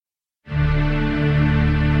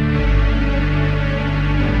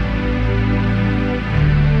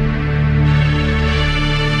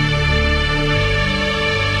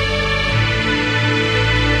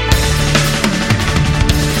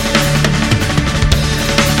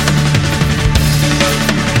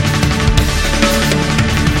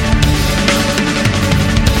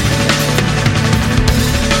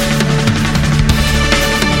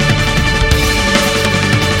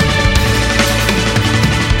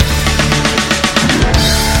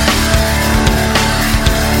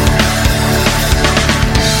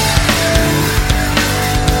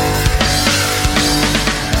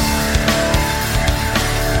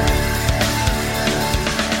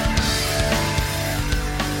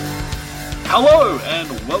Hello and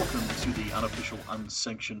welcome to the unofficial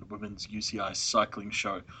unsanctioned women's UCI cycling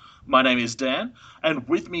show. My name is Dan, and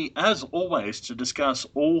with me, as always, to discuss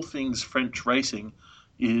all things French racing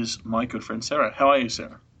is my good friend Sarah. How are you,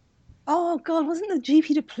 Sarah? Oh God, wasn't the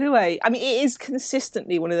GP de Plouay? I mean, it is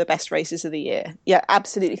consistently one of the best races of the year. Yeah,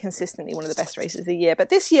 absolutely consistently one of the best races of the year. But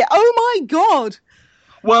this year, oh my God!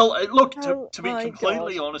 Well, look, Oh to be my God.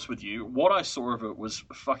 completely honest with you, what I saw of it was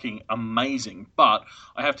fucking amazing. But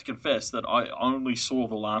I have to confess that I only saw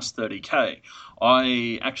the last 30k.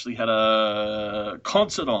 I actually had a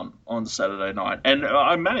concert on Saturday night, and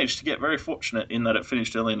I managed to get very fortunate in that it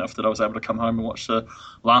finished early enough that I was able to come home and watch the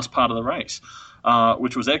last part of the race,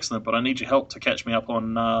 which was excellent. But I need your help to catch me up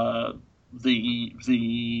on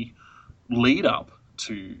the lead up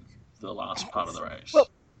to the last part of the race. Well,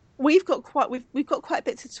 we've got quite a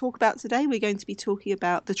bit to talk about today. We're going to be talking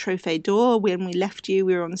about the Trophée d'Or. When we left you,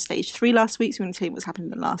 we were on stage three last week, so we're going to tell you what's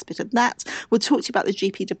happened in the last bit of that. We'll talk to you about the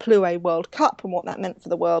GP de Plouay World Cup and what that meant for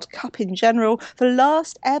the World Cup in general. The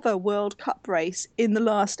last ever World Cup race in the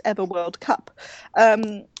last ever World Cup.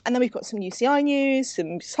 And then we've got some UCI news,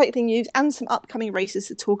 some cycling news, and some upcoming races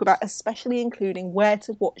to talk about, especially including where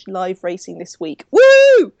to watch live racing this week.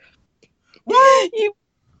 Woo! Woo! You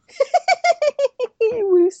you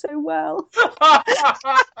woo so well.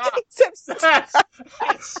 Except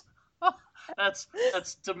that's, that's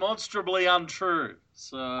that's demonstrably untrue.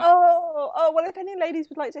 So well, if any ladies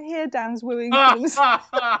would like to hear Dan's wooing for them.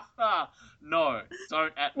 no,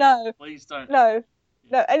 don't at me. No, Please don't. no.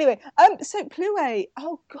 No, anyway, so Plouay,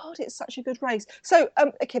 oh God, it's such a good race. So,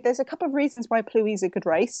 okay, there's a couple of reasons why Plouay is a good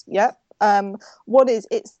race. Yeah. One is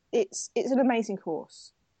it's an amazing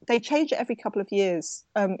course. They change it every couple of years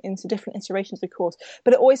into different iterations of the course,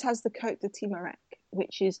 but it always has the Côte de Timarec,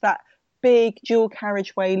 which is that big dual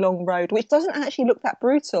carriageway long road, which doesn't actually look that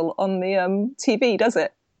brutal on the TV, does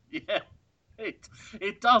it? Yeah,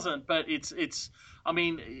 it doesn't, but it's. I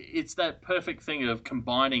mean, it's that perfect thing of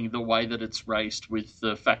combining the way that it's raced with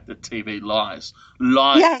the fact that TV lies.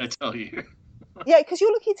 Lies, Yeah, I tell you. yeah, because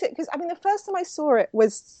you're looking at it. Because I mean, the first time I saw it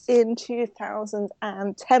was in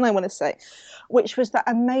 2010, I want to say, which was that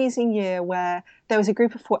amazing year where there was a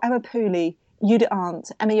group of four: Emma Pooley, Judith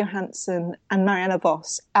Arndt, Emma Johansson, and Marianne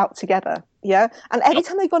Vos out together. Yeah, and every Yep.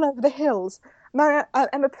 time they gone over the hills,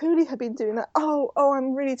 Emma Pooley had been doing that. Oh,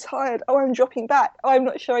 I'm really tired. Oh, I'm dropping back. Oh, I'm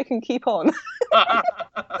not sure I can keep on.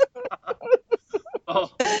 Oh,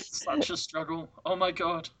 such a struggle. Oh my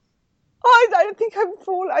god. I don't think I'm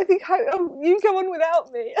falling. I think you go on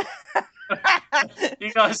without me.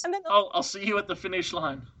 You guys, and then I'll see you at the finish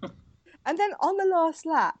line. and then on the last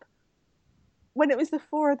lap, when it was the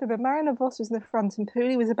four of them, and Marianne Vos was in the front and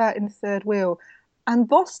Pooley was about in the third wheel. And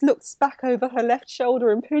Vos looked back over her left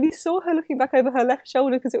shoulder, and Pooley saw her looking back over her left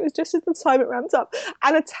shoulder because it was just at the time it ramped up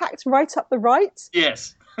and attacked right up the right.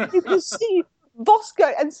 Yes. You can see Vos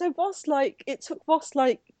go, and so Vos it took Vos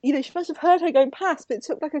she must have heard her going past, but it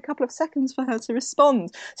took like a couple of seconds for her to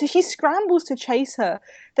respond. So she scrambles to chase her.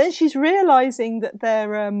 Then she's realizing that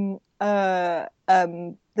they're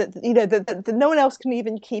that that no one else can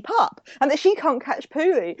even keep up, and that she can't catch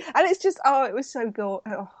Pooley. And it's just it was so good.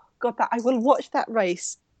 Oh God, that I will watch that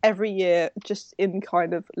race every year just in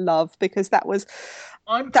kind of love because that was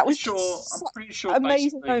I'm that pretty was sure. just I'm such pretty sure.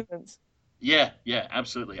 amazing Basically, moments. yeah,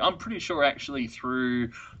 absolutely. I'm pretty sure actually through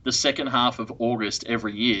the second half of August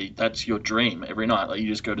every year, that's your dream every night. Like you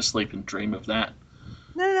just go to sleep and dream of that.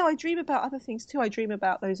 No. I dream about other things too. I dream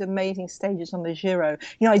about those amazing stages on the Giro.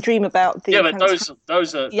 I dream about Yeah, the but fantastic. Yeah.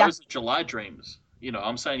 those are July dreams.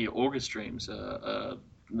 I'm saying your August dreams are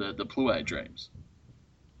the Plouay dreams.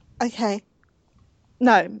 Okay.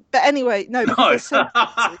 No, but anyway, no, because No.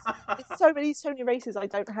 there's so many races. There's so many races. I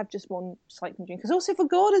don't have just one cycling dream. Because also for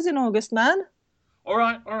Gordas in August, man. All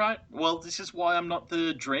right. Well, this is why I'm not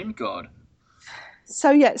the dream god.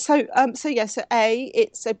 So it's so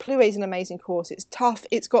Plouay is an amazing course. It's tough.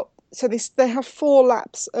 It's got they have four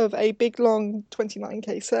laps of a big long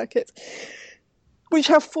 29k circuit, which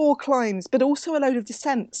have four climbs, but also a load of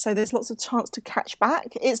descents. So there's lots of chance to catch back.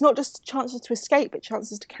 It's not just chances to escape, but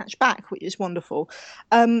chances to catch back, which is wonderful.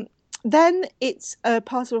 Um, then it's a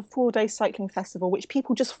part of a 4 day cycling festival, which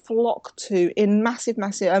people just flock to in massive. I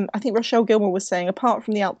think Rochelle Gilmore was saying, apart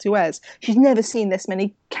from the Alpe d'Huez, she's never seen this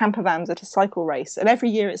many camper vans at a cycle race. And every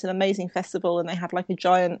year it's an amazing festival, and they have like a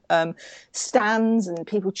giant stands and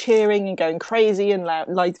people cheering and going crazy and live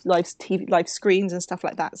TV, live screens and stuff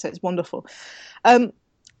like that. So it's wonderful. Um,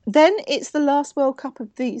 then it's the last World Cup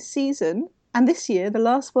of the season, and this year the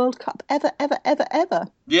last World Cup ever.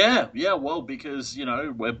 Yeah. Well, because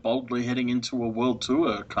we're boldly heading into a world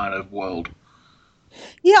tour kind of world.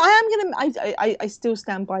 Yeah, I still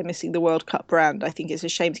stand by missing the World Cup brand. I think it's a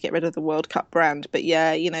shame to get rid of the World Cup brand. But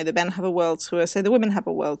yeah, the men have a world tour, so the women have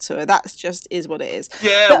a world tour. That's just is what it is.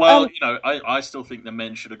 Yeah, But well, I still think the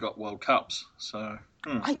men should have got World Cups. So,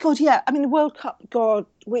 my God, yeah. I mean, the World Cup. God,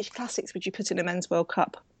 which classics would you put in a men's World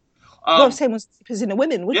Cup? Well, um, same as in a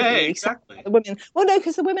women, wouldn't yeah, you? Except exactly. the women. Well, no,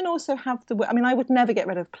 because the women also have the. I mean, I would never get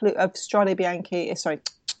rid of Strade Bianchi. Sorry,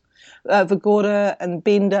 Vagora and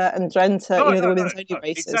Binda and Drenthe. No, The no, no, women's only no.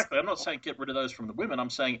 races. Exactly. I'm not saying get rid of those from the women. I'm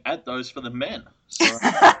saying add those for the men. So,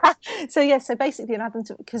 So yeah, so basically, add them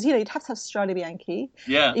to because you'd have to have Strade Bianchi,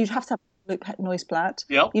 yeah, you'd have to have Luke Neusblatt,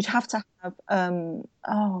 yep. you'd have to have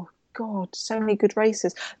oh God, so many good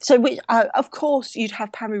races. So which of course you'd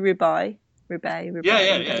have Paris Yeah, yeah,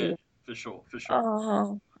 yeah, yeah. Roubaix. For sure, for sure.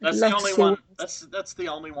 Oh, I'd That's the love to only see. one. That's the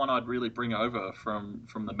only one I'd really bring over from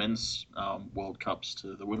the men's World Cups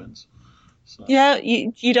to the women's. So. Yeah,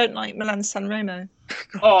 you don't like Milan San Remo?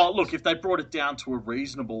 Oh, look, if they brought it down to a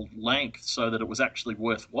reasonable length so that it was actually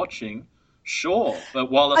worth watching, sure.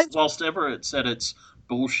 But I, whilst ever it said it's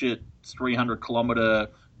bullshit 300-kilometer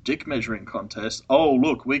dick measuring contest, oh,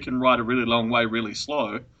 look, we can ride a really long way really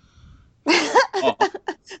slow. Oh,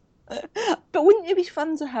 but wouldn't it be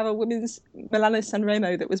fun to have a women's Milano San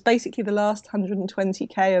Remo that was basically the last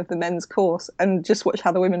 120k of the men's course and just watch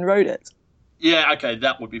how the women rode it? yeah, okay,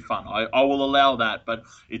 that would be fun. I will allow that, but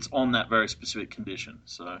it's on that very specific condition.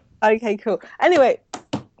 So, Okay, cool. Anyway,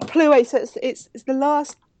 Plouay, so it's the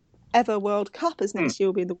last ever World Cup, as hmm, next year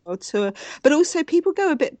will be the World Tour. But also, people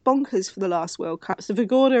go a bit bonkers for the last World Cup. So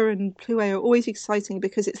Vigorda and Plouay are always exciting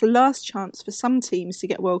because it's the last chance for some teams to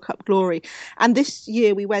get World Cup glory. And this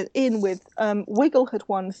year we went in with Wiggle had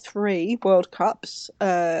won 3 World Cups,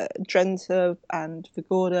 Drenthe and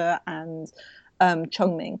Vigorda and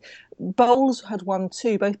Chongming. Bowls had won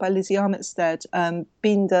 2, both by Lizzie Armitstead,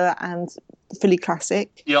 Binder and Philly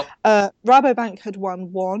Classic. yep, Rabobank had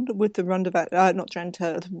won 1 with the Rondeau, not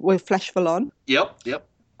Drenthe, with Flesh Vallon. yep.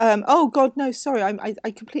 Oh God, no, sorry, I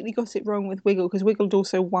completely got it wrong with Wiggle because Wiggle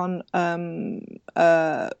also won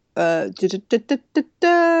Flanders,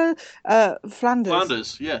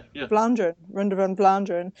 Flanders, yeah, yeah. Vlaanderen, Ronde van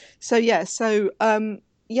Vlaanderen. So yeah,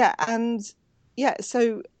 yeah,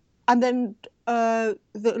 and then the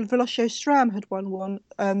Velocio Stram had won 1,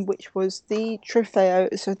 which was the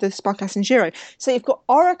Trofeo, so the Sparkassen Giro. So you've got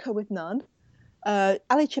Orica with none,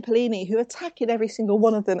 Ali Cipollini, who attacked in every single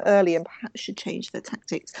one of them early and perhaps should change their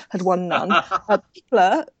tactics, had won none.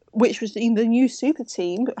 Picler, which was in the new super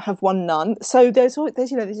team, have won none. So there's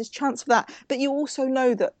this chance for that. But you also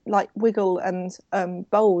know that like Wiggle and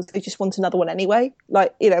Bowles, they just want another one anyway.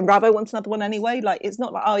 Like Rabo wants another one anyway. Like it's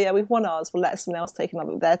not like, oh yeah, we've won ours, we'll let someone else take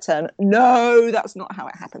another their turn. No, that's not how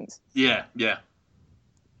it happens. Yeah, yeah.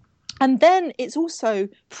 And then it's also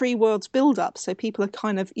pre-worlds build-up, so people are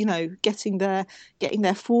kind of getting their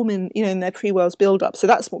form in their pre-worlds build-up. So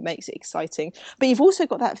that's what makes it exciting. But you've also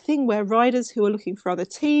got that thing where riders who are looking for other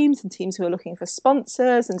teams and teams who are looking for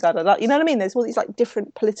sponsors and da da da. You know what I mean? There's all these like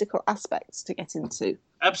different political aspects to get into.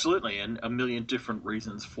 Absolutely, and a million different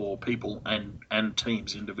reasons for people and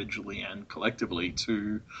teams individually and collectively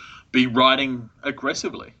to be riding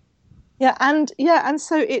aggressively. And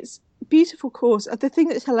so it's beautiful course. The thing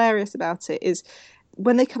that's hilarious about it is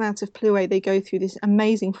when they come out of Plouay, they go through this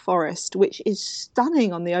amazing forest, which is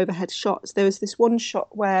stunning on the overhead shots. There was this one shot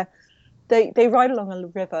where they ride along a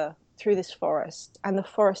river through this forest, and the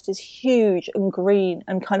forest is huge and green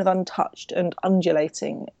and kind of untouched and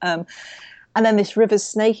undulating. And then this river's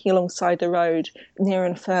snaking alongside the road nearer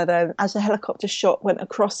and further. And as the helicopter shot went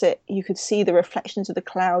across it, you could see the reflections of the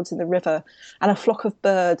clouds in the river and a flock of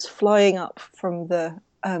birds flying up from the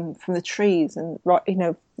trees and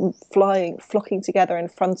flocking together in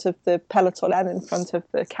front of the peloton and in front of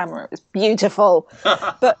the camera. It was beautiful,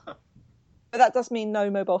 but that does mean no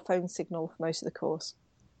mobile phone signal for most of the course.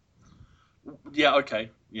 Yeah.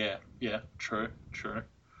 Okay. Yeah. True.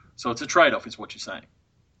 So it's a trade-off, is what you're saying.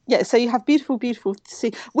 Yeah, so you have beautiful to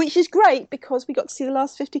see, which is great because we got to see the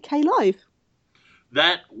last 50k live.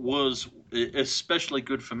 That was especially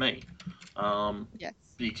good for me. Yes.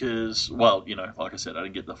 Because, well, like I said, I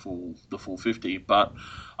didn't get the full 50, but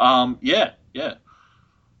yeah.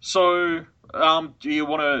 So, do you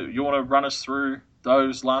want to run us through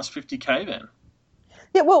those last 50k then?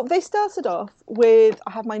 Yeah, well, they started off with,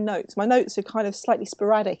 I have my notes. My notes are kind of slightly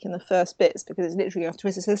sporadic in the first bits because it's literally off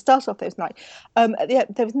twisted. So they started off,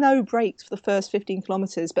 there was no breaks for the first 15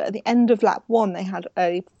 kilometres, but at the end of lap 1, they had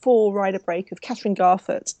a 4-rider break of Catherine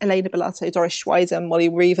Garfort, Elena Bellato, Doris Schweizer, Molly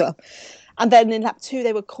Reaver. And then in lap 2,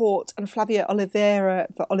 they were caught, and Flavia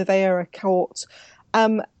Oliveira caught.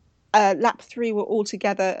 Lap 3 were all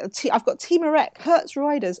together. I've got Team Erect, Hertz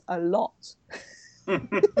riders, a lot. which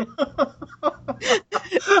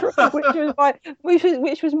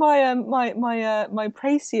was my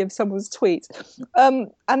précis of someone's tweet.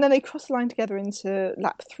 And then they cross the line together into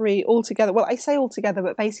lap 3 all together. Well, I say all together,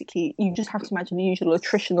 but basically you just have to imagine the usual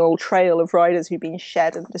attritional trail of riders who've been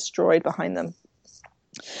shed and destroyed behind them.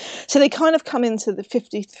 So they kind of come into the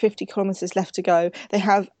 50 kilometers left to go. They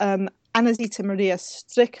have Anazita Maria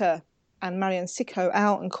Stricker and Marianne Sicko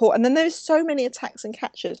out and caught. And then there's so many attacks and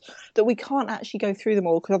catches that we can't actually go through them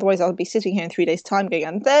all, because otherwise I'll be sitting here in 3 days' time going,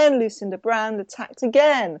 and then Lucinda Brand attacked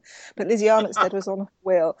again. But Lizzie Armitstead was on her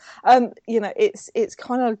wheel. It's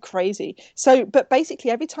kind of crazy. So, but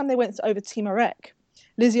basically every time they went over Team Arek,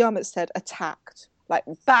 Lizzie Armitstead attacked. Like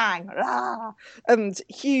bang, rah, and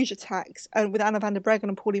huge attacks, and with Anna van der Breggen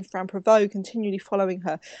and Pauline Ferrand-Prévot continually following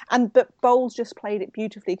her. But Bowles just played it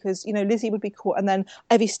beautifully, because Lizzie would be caught, and then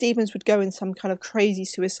Evie Stevens would go in some kind of crazy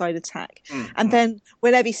suicide attack, and then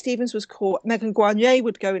when Evie Stevens was caught, Megan Guarnier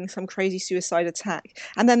would go in some crazy suicide attack,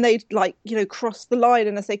 and then they'd cross the line,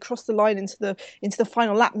 and as they crossed the line into the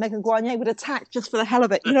final lap, Megan Guarnier would attack just for the hell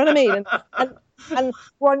of it. You know what I mean? And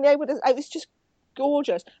Guarnier would. It was just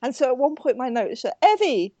gorgeous. And so at one point my note said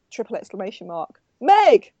Evie !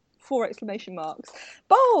 Meg ! 4 exclamation marks.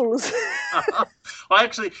 Bowles! To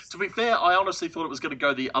be fair, I honestly thought it was going to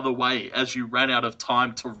go the other way as you ran out of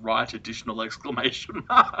time to write additional exclamation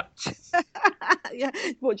marks. Yeah,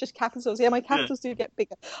 well, just capitals. Yeah, my capitals do get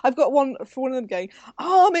bigger. I've got one for one of them going,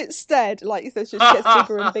 Armitstead! Like, this just gets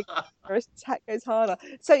bigger and bigger as the attack goes harder.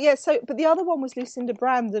 But the other one was Lucinda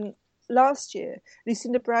Brand, and last year,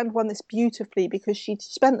 Lucinda Brand won this beautifully because she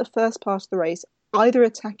spent the first part of the race either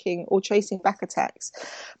attacking or chasing back attacks.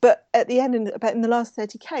 But at the end, in the last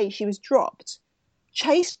 30k, she was dropped,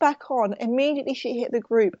 chased back on. Immediately she hit the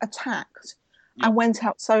group, attacked, and went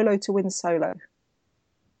out solo to win solo.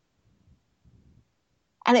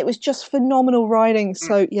 And it was just phenomenal riding.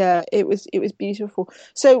 So yeah, it was beautiful.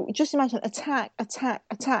 So just imagine attack, and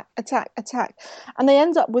they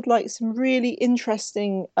end up with like some really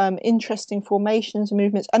interesting formations and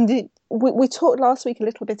movements. And we talked last week a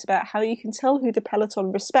little bit about how you can tell who the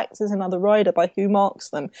peloton respects as another rider by who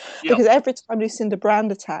marks them, because every time Lucinda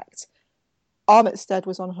Brand attacked, Armitstead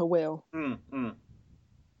was on her wheel.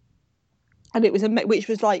 And it was which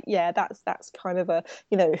was like, that's kind of a,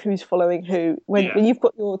 who's following who. When you've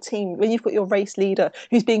got your team, when you've got your race leader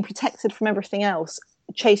who's being protected from everything else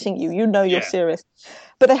chasing you, you're serious.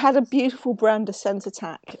 But they had a beautiful Brand descent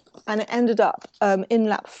attack, and it ended up in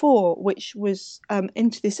lap 4, which was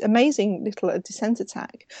into this amazing little descent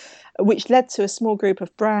attack, which led to a small group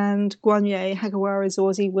of Brand, Guarnier, Hagawara,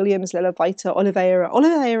 Zorzi, Williams, Lela Vita, Oliveira.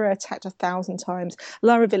 Oliveira attacked 1,000 times,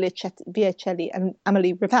 Lara Villacelli, and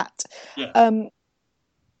Amélie Rivat.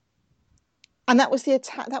 And that was the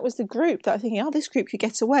attack. That was the group that I'm thinking, this group could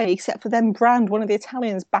get away, except for then Brand, one of the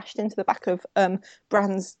Italians, bashed into the back of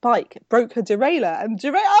Brand's bike, broke her derailleur, and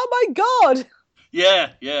oh my God!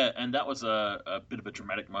 Yeah, and that was a bit of a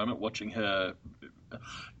dramatic moment watching her,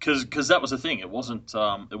 because that was the thing. It wasn't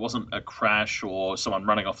a crash or someone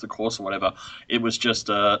running off the course or whatever. It was just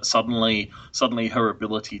suddenly her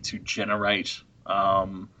ability to generate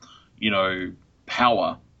power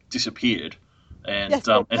disappeared. And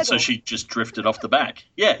so she just drifted off the back.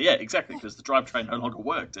 Yeah, exactly, because the drivetrain no longer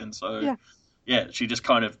worked, and so she just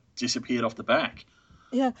kind of disappeared off the back.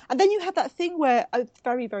 Yeah, and then you had that thing where it's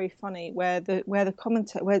very, very funny, where the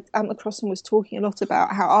commentator, where Ant McCrossan was talking a lot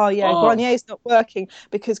about how Guarnier's not working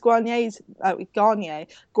because Guarnier's got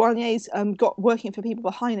working for people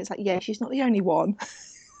behind. It's like, she's not the only one.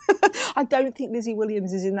 I don't think Lizzie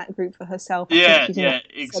Williams is in that group for herself.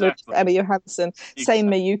 Exactly. Emma Johansson, same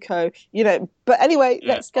Mayuko, But anyway,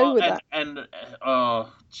 let's go with that. And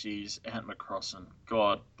Ant McCrossan,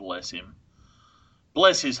 God bless him.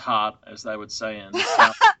 Bless his heart, as they would say in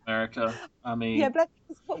South America. I mean,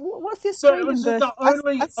 what's the Australian version? So it was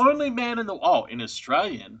the only man in in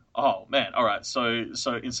Australian. Oh man, all right. So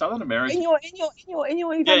in Southern America, in your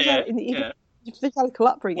evangelical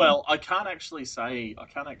upbringing. Well, I can't actually say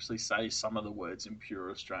some of the words in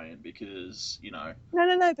pure Australian because No,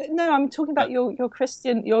 I'm talking about your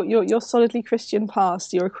Christian, your solidly Christian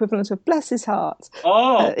past, your equivalent of bless his heart.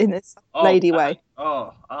 In this lady way.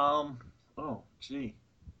 Gee.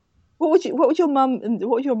 What would your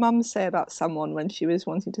mum say about someone when she was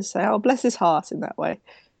wanting to say, bless his heart in that way?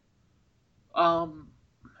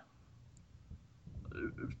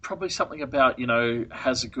 Probably something about,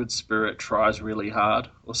 has a good spirit, tries really hard,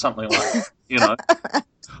 or something like that,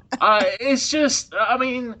 It's just, I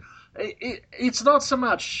mean, It's not so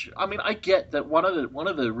much. I mean, I get that one of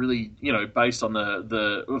the really, based on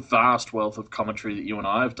the vast wealth of commentary that you and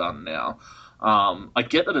I have done now. I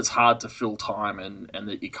get that it's hard to fill time and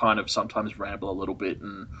that you kind of sometimes ramble a little bit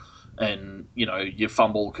and you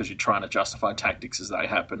fumble because you're trying to justify tactics as they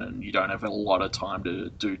happen and you don't have a lot of time to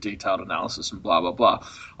do detailed analysis and blah blah blah.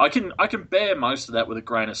 I can bear most of that with a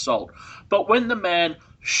grain of salt, but when the man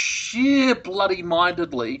sheer bloody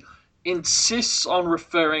mindedly insists on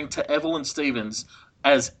referring to Evelyn Stevens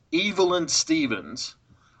as Evelyn Stevens.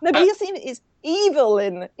 No, but it's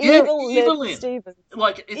Evelyn. Yeah, Evelyn Stevens.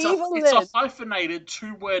 Like it's a hyphenated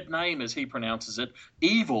 2-word name as he pronounces it.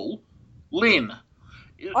 Evil Lynn.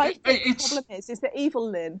 I think the problem is that Evil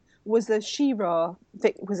Lynn was a She-Ra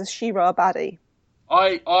baddie.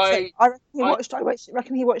 I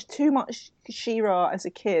reckon he watched too much She-Ra as a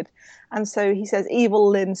kid, and so he says Evil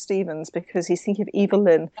Lynn Stevens because he's thinking of Evil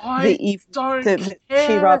Lynn, the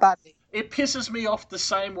She-Ra baddie. It pisses me off the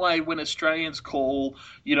same way when Australians call,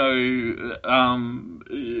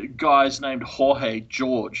 guys named Jorge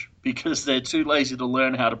George because they're too lazy to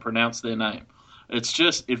learn how to pronounce their name. It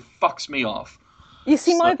fucks me off. You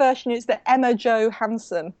see, my version is the Emma Jo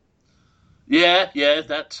Hansen. Yeah,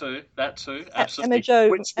 that too, absolutely. Emma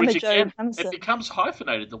Jo Hansen. It becomes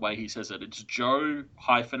hyphenated the way he says it. It's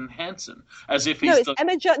Joe-Hansen, as if he's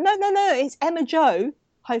Emma Jo. No, it's Emma Jo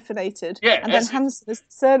hyphenated. Yeah, and then Hansen is the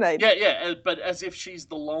surname. Yeah, but as if she's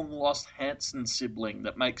the long-lost Hansen sibling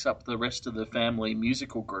that makes up the rest of the family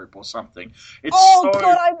musical group or something. God,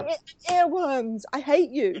 I'm earworms. I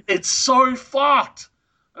hate you. It's so fucked.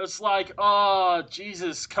 It's like, oh,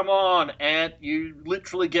 Jesus, come on, Ant. You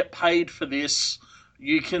literally get paid for this.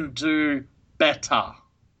 You can do better.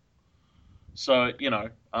 So,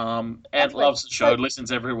 Ant loves the show,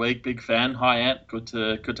 listens every week, big fan. Hi, Ant. Good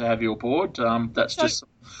to have you aboard. That's just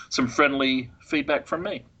some friendly feedback from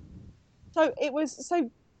me. So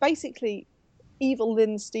basically, Evil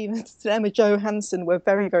Lynn Stevens and Emma Jo Hansen were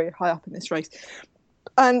very, very high up in this race.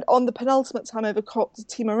 And on the penultimate time over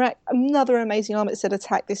Timor-Leste, another amazing Armitstead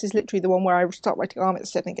attack. This is literally the one where I start writing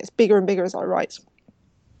Armitstead and it gets bigger and bigger as I write.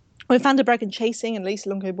 With Van der Breggen chasing and Lisa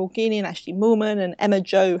Longo Borghini and Ashley Moolman and Emma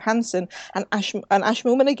Jo Hansen and Ash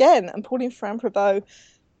Moolman again and Pauline Ferrand-Prévot.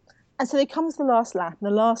 And so it comes the last lap,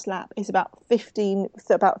 and the last lap is about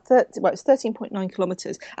 13.9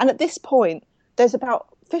 kilometres. And at this point, there's about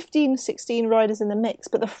 15, 16 riders in the mix,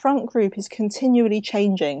 but the front group is continually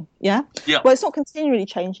changing, yeah? Well, it's not continually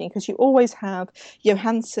changing because you always have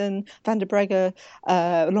Johansson, Van der Breggen,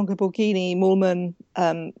 Longo Borghini, Moolman,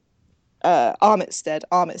 Armitstead,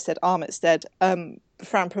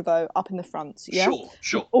 Ferrand-Prévot up in the front, yeah?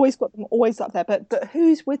 Sure. Always got them always up there, but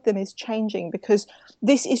who's with them is changing because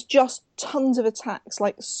this is just tons of attacks,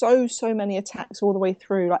 like so many attacks all the way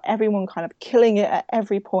through, like everyone kind of killing it at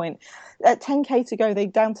every point. At 10k to go, they're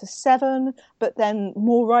down to 7, but then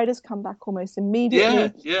more riders come back almost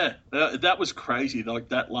immediately. Yeah, that was crazy, like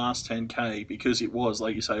that last 10k, because it was,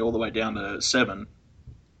 like you say, all the way down to 7.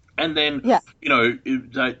 And then,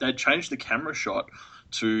 they changed the camera shot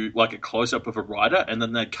to like a close-up of a rider, and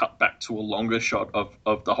then they cut back to a longer shot of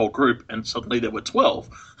the whole group, and suddenly there were 12.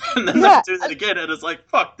 And then they do that again, and it's like,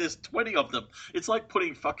 fuck, there's 20 of them. It's like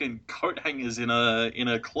putting fucking coat hangers in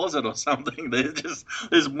a closet or something.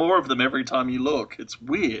 There's more of them every time you look. It's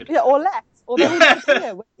weird. Yeah, or less. Or and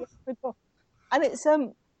it's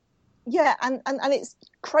and it's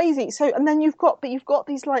crazy. So, and then you've got these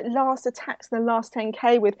like last attacks in the last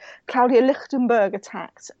 10k with Claudia Lichtenberg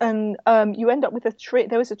attacked, and you end up with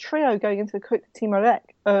there was a trio going into the Côte de Timor-Leste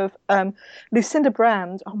of Lucinda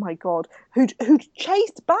Brand, oh my god, who'd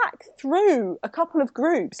chased back through a couple of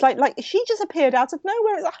groups, like she just appeared out of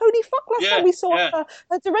nowhere. It's like, holy fuck, last time we saw her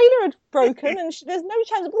derailleur had broken and there's no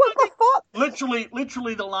chance. What the fuck?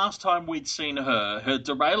 Literally the last time we'd seen her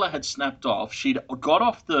derailleur had snapped off. She'd got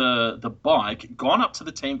off the bike, gone up to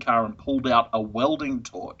the team car and pulled out a welding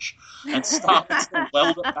torch and started to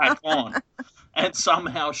weld it back on, and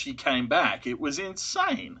somehow she came back. It was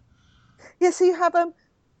insane. Yeah, so you have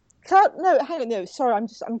sorry, I'm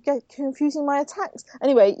confusing my attacks.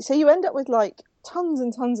 Anyway, so you end up with like tons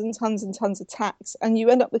and tons and tons and tons of attacks, and you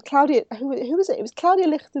end up with Claudia. Who was it? It was Claudia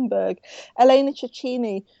Lichtenberg, Elena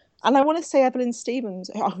Cecchini, and I want to say Evelyn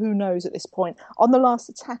Stevens. Who knows at this point on the last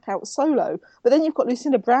attack out solo? But then you've got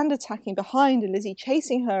Lucinda Brand attacking behind, and Lizzie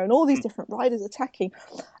chasing her, and all these different riders attacking,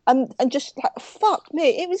 and just like, fuck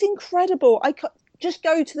me, it was incredible. Just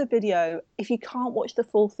go to the video. If you can't watch the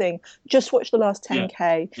full thing, just watch the last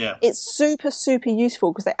 10k. Yeah. It's super, super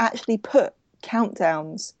useful because they actually put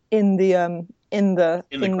countdowns in the in the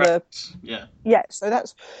graphics. Yeah. Yeah, so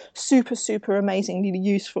that's super, super amazingly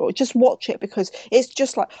useful. Just watch it because it's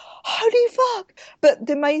just like, holy fuck! But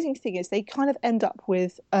the amazing thing is they kind of end up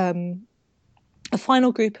with a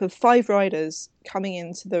final group of 5 riders coming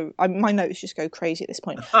into the. My notes just go crazy at this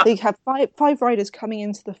point. They have five riders coming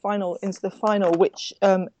into the final, which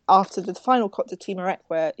after the final Côte de Timarec,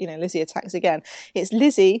 where Lizzie attacks again. It's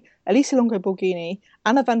Lizzie, Elisa Longo Borghini,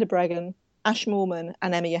 Anna van der Breggen, Ash Moorman,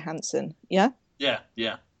 and Emma Johansson. Yeah. Yeah.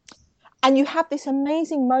 Yeah. And you have this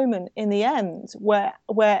amazing moment in the end where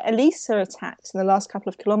Elisa attacks in the last couple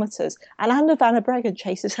of kilometres and Anna van der Breggen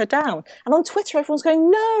chases her down. And on Twitter, everyone's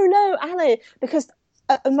going, no, Anna, because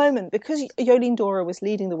at the moment, because Jolien Dora was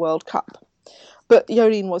leading the World Cup, but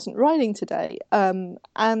Jolien wasn't riding today. And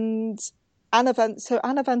Anna van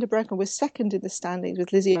der Breggen was second in the standings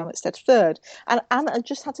with Lizzie Armitstead third. And Anna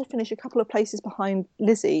just had to finish a couple of places behind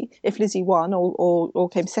Lizzie, if Lizzie won or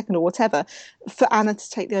came second or whatever, for Anna to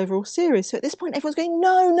take the overall series. So at this point, everyone's going,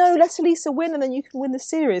 no, let Elisa win and then you can win the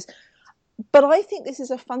series. But I think this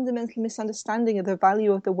is a fundamental misunderstanding of the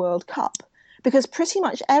value of the World Cup, because pretty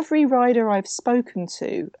much every rider I've spoken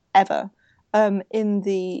to ever in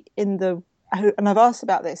the and I've asked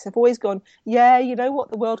about this, I've always gone, yeah, you know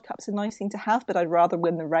what, the World Cup's a nice thing to have, but I'd rather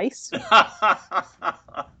win the race.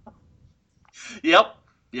 Yep.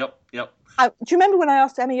 Do you remember when I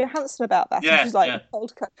asked Emma Johansson about that? Yeah, and she's like,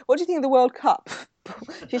 World Cup. What do you think of the World Cup?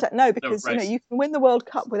 She's like, no, because you can win the World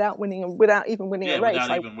Cup without even winning a race.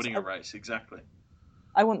 Without even winning a race, exactly.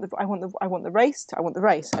 I want the race. I want the race.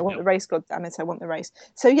 I want the race. God damn it! I want the race.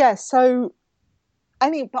 So yeah. So I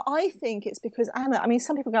mean, but I think it's because Anna. I mean,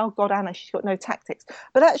 some people go, "Oh God, Anna, she's got no tactics."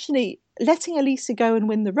 But actually, letting Elisa go and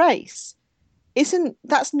win the race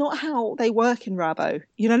that's not how they work in Rabo.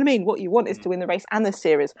 You know what I mean? What you want is to win the race and the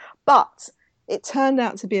series. But it turned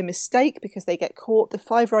out to be a mistake because they get caught. The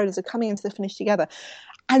 5 riders are coming into the finish together,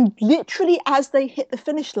 and literally as they hit the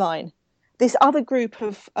finish line, this other group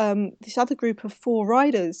of 4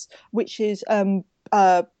 riders, which is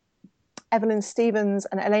Evelyn Stevens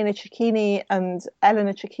and Eleanor Cecchini and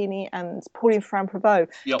Pauline Ferrand-Prévot,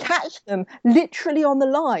 catch them literally on the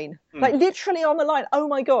line. Like literally on the line. Oh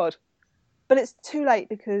my God. But it's too late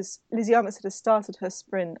because Lizzie Armitstead has started her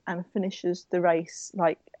sprint and finishes the race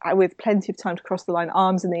like with plenty of time to cross the line,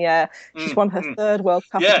 arms in the air. She's won her 3rd World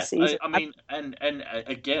Cup of the season. I mean, and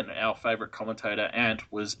again, our favourite commentator, Ant,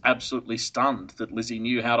 was absolutely stunned that Lizzie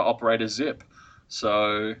knew how to operate a zip.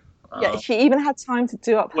 So... yeah, she even had time to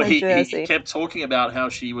do up her jersey. He kept talking about how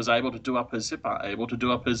she was able to do up her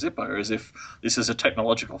zipper, as if this is a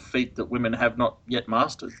technological feat that women have not yet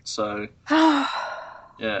mastered. So...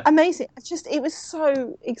 yeah. Amazing. It was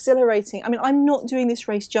so exhilarating. I mean, I'm not doing this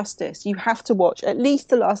race justice. You have to watch at least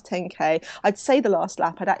the last 10K. I'd say the last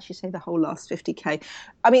lap. I'd actually say the whole last 50K.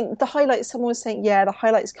 I mean, the highlights, someone was saying, yeah, the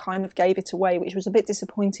highlights kind of gave it away, which was a bit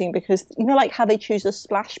disappointing because, like how they choose a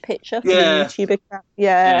splash picture for the YouTube account?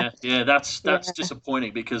 Yeah, that's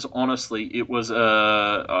disappointing because honestly, it was,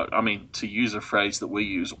 I mean, to use a phrase that we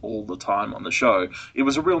use all the time on the show, it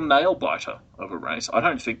was a real nail biter of a race. I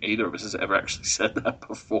don't think either of us has ever actually said that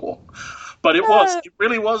before, but it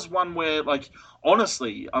really was one where, like,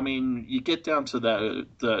 honestly, I mean, you get down to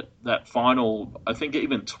that final, I think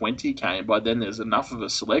even 20K, and by then there's enough of a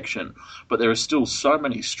selection, but there are still so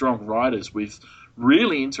many strong riders with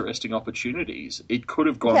really interesting opportunities. It could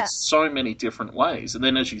have gone so many different ways. And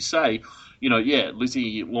then, as you say,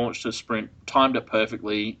 Lizzie launched her sprint, timed it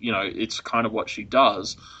perfectly. It's kind of what she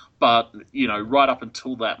does. But, right up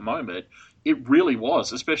until that moment, it really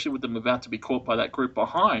was, especially with them about to be caught by that group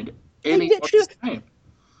behind, anybody's game.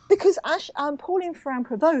 Because Pauline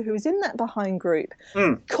Ferrand-Prévot, who was in that behind group,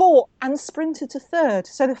 caught and sprinted to 3rd.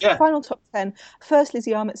 So the final top 10, first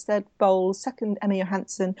Lizzie Armitstead Bowles, 2nd Emma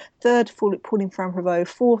Johansson, 3rd Pauline Ferrand-Prévot,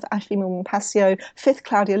 4th Ashley Moolman-Pasio, 5th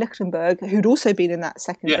Claudia Lichtenberg, who'd also been in that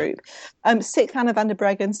second group, 6th Anna van der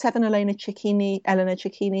Breggen, 7th Eleanor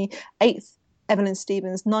Cecchini, 8th Evelyn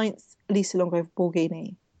Stevens, 9th Elisa Longo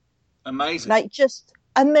Borghini. Amazing. Like, just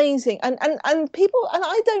amazing. And people, and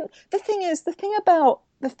I don't, the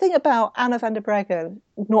thing about Anna van der Breggen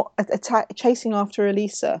not chasing after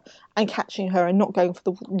Elisa and catching her and not going for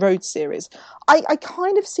the road series, I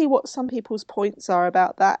kind of see what some people's points are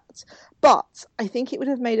about that, but I think it would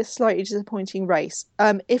have made a slightly disappointing race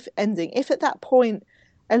if at that point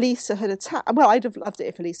Elisa had attacked. Well, I'd have loved it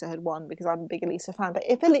if Elisa had won because I'm a big Elisa fan, but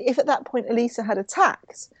if at that point Elisa had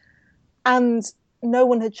attacked and no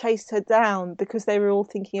one had chased her down because they were all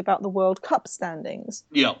thinking about the World Cup standings,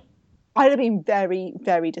 I'd have been very,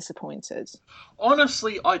 very disappointed.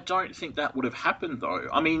 Honestly, I don't think that would have happened, though.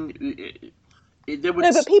 I mean, there would...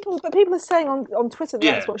 No, but people are saying on Twitter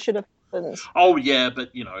that's what should have. happens. Oh yeah,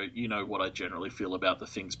 but you know what I generally feel about the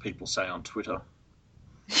things people say on Twitter.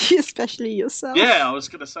 Especially Yeah, I yourself. was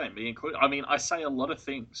going to say me included. I mean, I say a lot of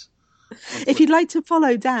things on If Twitter. you'd like to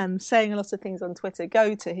follow Dan saying a lot of things on Twitter,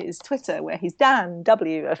 go to his Twitter where he's Dan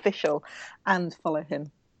W official and follow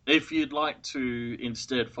him. If you'd like to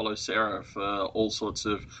instead follow Sarah for all sorts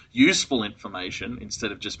of useful information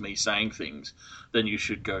instead of just me saying things, then you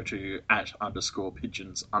should go to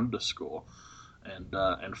 @_pigeons_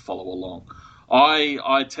 and follow along.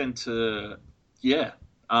 I tend to yeah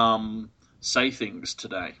say things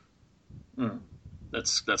today. Mm.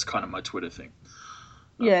 That's kind of my Twitter thing.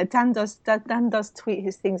 Yeah, Dan does tweet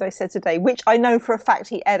his things I said today, which I know for a fact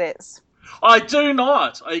he edits. I do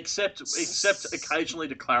not, except occasionally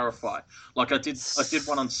to clarify. Like I did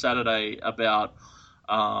one on Saturday about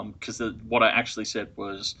because what I actually said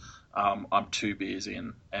was I'm 2 beers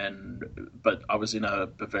in, but I was in a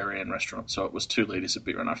Bavarian restaurant, so it was 2 liters of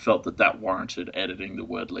beer, and I felt that warranted editing the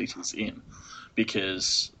word liters in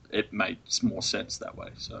because it made more sense that way.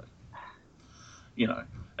 So you know,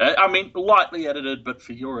 I mean, lightly edited, but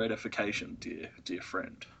for your edification, dear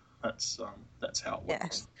friend. That's how it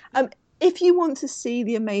works. Yes. If you want to see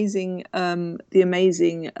the amazing, a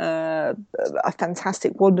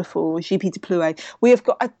fantastic, wonderful GP de Plouay, we have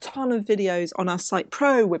got a ton of videos on our site,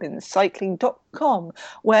 prowomencycling.com,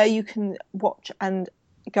 where you can watch and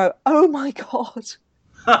go, oh my God,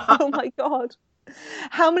 oh my God,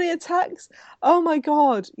 how many attacks? Oh my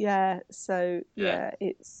God. Yeah. So, Yeah,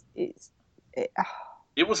 yeah, it,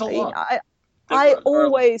 it was a lot. I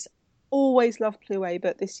always love Plouay,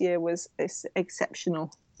 but this year was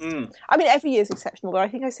exceptional. Mm. I mean, every year is exceptional, but I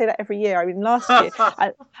think I say that every year. I mean, last year,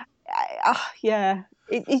 yeah,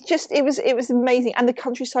 it was amazing, and the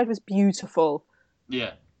countryside was beautiful.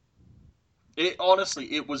 Yeah, it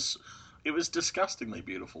was disgustingly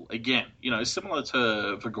beautiful. Again, similar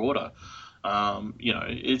to Vigorda.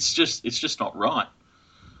 It's just not right.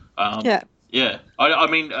 Um, Yeah, yeah, I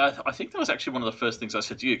mean, I think that was actually one of the first things I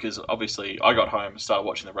said to you because obviously I got home, started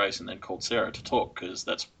watching the race, and then called Sarah to talk because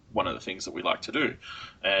that's one of the things that we like to do.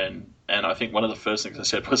 And I think one of the first things I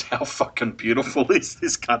said was, "How fucking beautiful is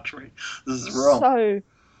this country? This is wrong.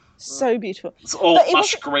 so beautiful. It's all But it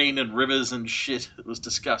lush wasn't. green and rivers and shit. It was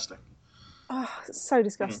disgusting. Oh, so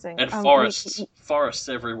disgusting. And forests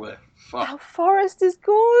everywhere. Our Fuck. forest is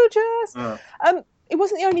gorgeous. Uh, It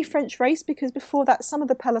wasn't the only French race because before that, some of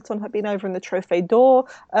the peloton had been over in the Trophée d'Or,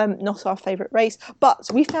 not our favourite race. But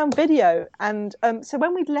we found video, and so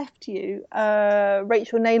when we left you,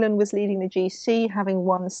 Rachel Neylan was leading the GC, having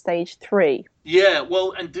won stage 3. Yeah,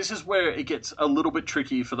 well, and this is where it gets a little bit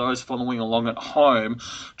tricky for those following along at home,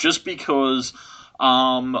 just because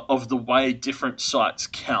of the way different sites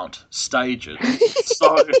count stages.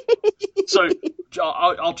 So, so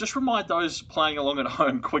I'll just remind those playing along at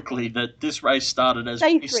home quickly that this race started as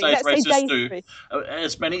Day many 3. stage Let's say races day do, 3.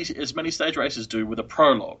 as many stage races do with a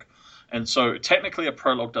prologue. And so technically a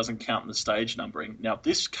prologue doesn't count in the stage numbering. Now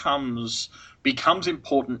this becomes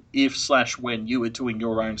important if/when you are doing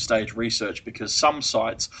your own stage research because some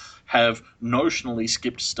sites have notionally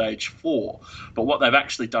skipped stage 4, but what they've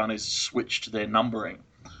actually done is switched their numbering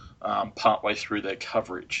partway through their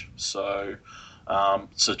coverage. So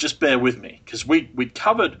just bear with me because we'd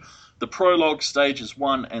covered the prologue stages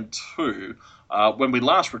 1 and 2 when we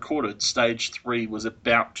last recorded. Stage 3 was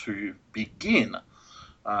about to begin.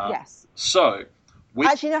 Yes. So,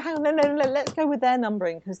 Actually, no, hang on. No. Let's go with their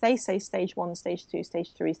numbering because they say stage 1, stage 2,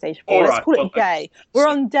 stage 3, stage 4. all Let's right, call it well, a day. We're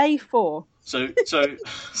on day 4. So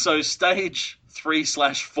stage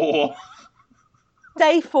 3/4.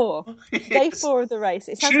 Day 4. Day Is 4 of the race.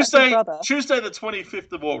 It sounds like your brother. Tuesday the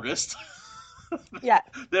 25th of August. Yeah.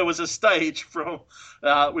 There was a stage from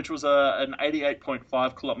which was an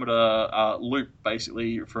 88.5 kilometer loop,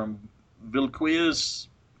 basically from Villequiers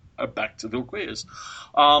back to Villequiers.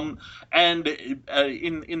 And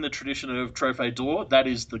in the tradition of Trophée d'Or, that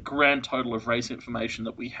is the grand total of race information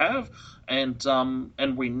that we have, and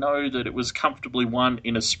we know that it was comfortably won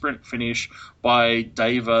in a sprint finish by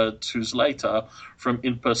Dava Tuzlater from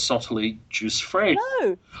Imper Sottili Jusfred.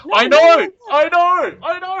 No. I know.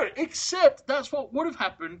 Except that's what would have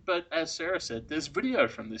happened, but as Sarah said, there's video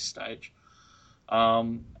from this stage,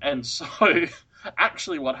 and so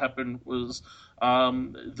actually what happened was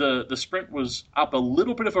the sprint was up a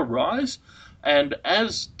little bit of a rise, and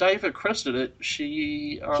as David crested it,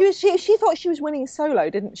 She thought she was winning solo,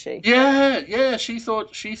 didn't she? yeah, she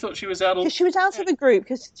thought she was out of Because she was out of the group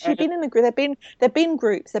because she'd and been in the group. There'd been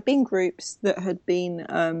groups that had been.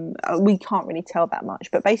 We can't really tell that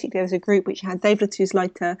much, but basically there was a group which had Dave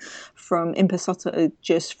Leiter from Impersotto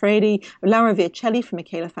Just Freddy, Laura Viacelli from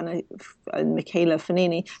Michaela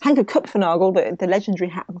Fanini, Hanka Kupfernagel, the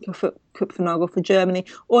legendary Hanka Kupfernagel for Germany,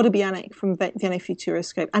 Order Bianic from Vienne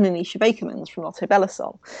Futuroscope, and Anisha Bakermans from Lotto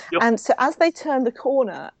Belisol. yep. And so as they turned the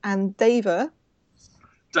corner, and Dava,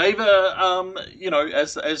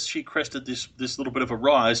 as she crested this little bit of a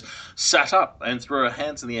rise, sat up and threw her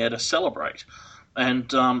hands in the air to celebrate.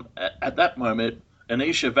 And at that moment,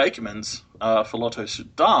 Anisha Vakemans for Lotto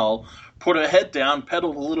Soudal put her head down,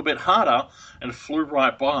 pedaled a little bit harder, and flew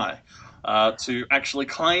right by to actually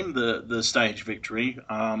claim the stage victory.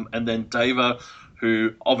 And then Dava,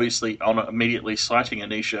 who obviously, on immediately sighting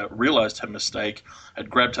Anisha, realised her mistake,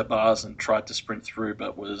 had grabbed her bars and tried to sprint through,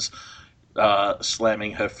 but was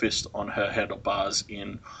slamming her fist on her handlebars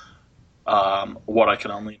in what I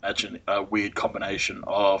can only imagine a weird combination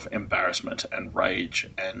of embarrassment and rage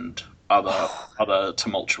and other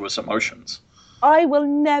tumultuous emotions. I will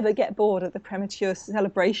never get bored of the premature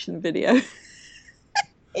celebration video.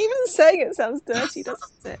 Even saying it sounds dirty,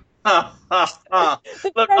 doesn't it?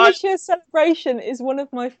 The premature celebration is one of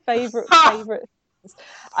my favourite things.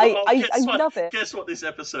 I love it. Guess what this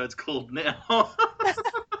episode's called now?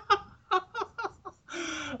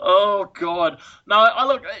 Oh God, no! I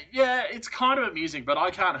look, yeah, it's kind of amusing, but I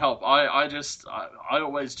can't help. I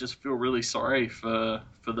always just feel really sorry for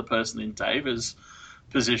the person in Dave's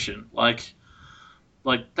position. Like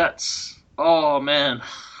that's, oh man,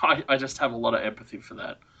 I just have a lot of empathy for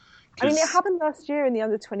that. I mean, it happened last year in the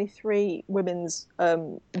under-23 women's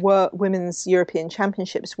European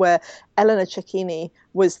Championships, where Elena Cecchini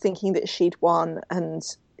was thinking that she'd won, and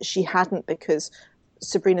she hadn't because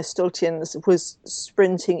Sabrina Stultians was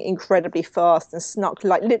sprinting incredibly fast and snuck,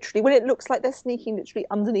 like literally, when it looks like they're sneaking literally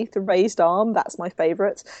underneath the raised arm. That's my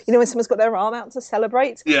favourite. You know, when someone's got their arm out to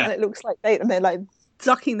celebrate, and it looks like they're like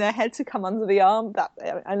ducking their head to come under the arm. That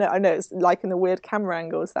I know it's like in the weird camera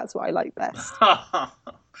angles. That's what I like best.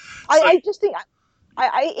 I just think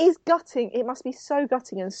it is gutting. It must be so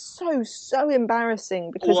gutting and so embarrassing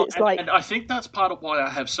because it's like. And I think that's part of why I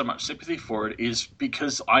have so much sympathy for it, is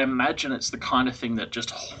because I imagine it's the kind of thing that just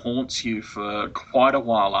haunts you for quite a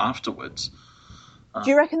while afterwards. Do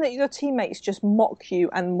you reckon that your teammates just mock you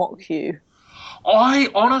and mock you? I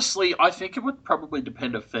think it would probably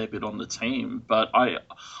depend a fair bit on the team, but I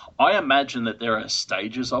imagine that there are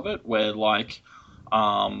stages of it where, like,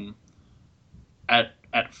 at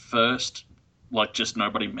first, like, just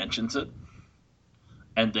nobody mentions it,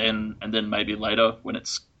 and then maybe later when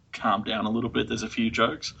it's calmed down a little bit, there's a few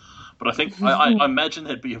jokes. But I think I imagine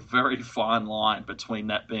there'd be a very fine line between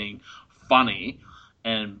that being funny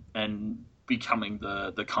and becoming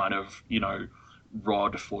the kind of,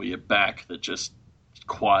 rod for your back that just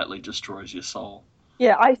quietly destroys your soul.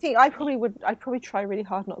 Yeah, I think I'd probably try really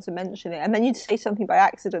hard not to mention it, and then you'd say something by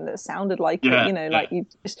accident that sounded like it, like you'd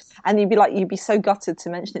be so gutted to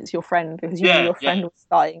mention it to your friend because you knew your friend was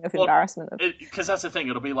dying of embarrassment. Because that's the thing,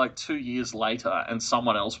 it'll be like 2 years later, and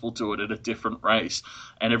someone else will do it at a different race,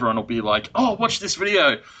 and everyone will be like, "Oh, watch this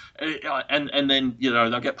video," and then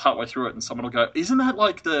they'll get partway through it, and someone will go, "Isn't that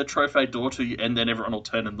like the Trofeo d'Oro?" And then everyone will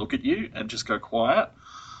turn and look at you and just go quiet.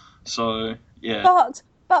 So yeah. But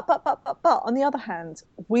on the other hand,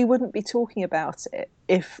 we wouldn't be talking about it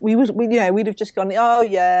if we'd have just gone, oh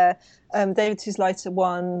yeah, David Leiter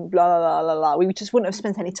won, blah blah blah blah. We just wouldn't have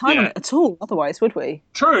spent any time on it at all. Otherwise, would we?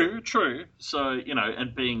 True. So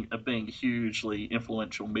and being hugely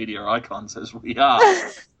influential media icons as we are,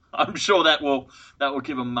 I'm sure that will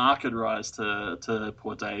give a marked rise to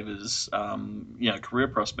poor David's career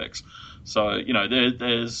prospects. So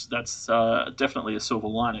that's definitely a silver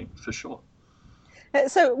lining for sure.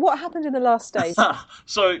 So what happened in the last stage?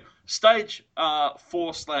 So stage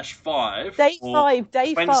 4/5, day 5,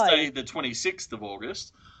 Wednesday the 26th of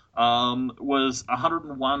August, was a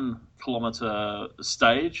 101 kilometre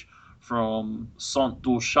stage from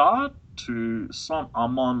Saint-Doulchard to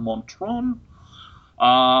Saint-Amand-Montrond,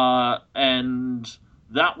 and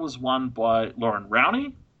that was won by Lauren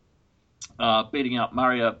Rowney, beating out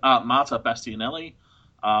Marta Bastianelli,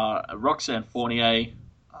 Roxane Fournier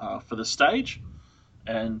for the stage.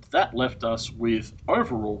 And that left us with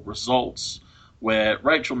overall results where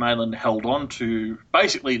Rachel Neyland held on to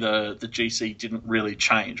basically the GC didn't really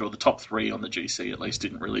change, or the top three on the GC at least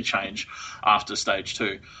didn't really change after stage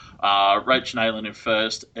two. Rach Neyland in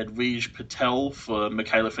first, Edwige Patel for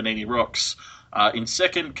Michaela Fanini Rocks in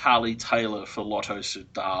second, Carly Taylor for Lotto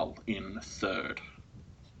Sudal in third.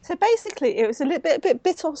 So basically, it was a little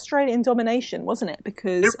bit Australian domination, wasn't it?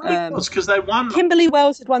 Because It really was, because they won. Kimberly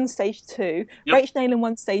Wells had won stage 2, Yep. Rach Neyland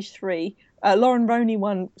won stage 3, Lauren Roney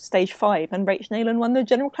won stage 5, and Rach Neyland won the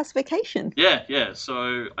general classification. Yeah.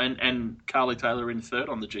 So and Carly Taylor in third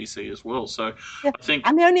on the GC as well. So Yeah. I think,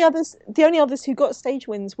 and the only others who got stage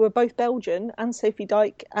wins were both Belgian, and Sophie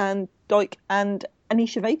Dyke and Anisha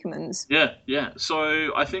Vakemans. Yeah.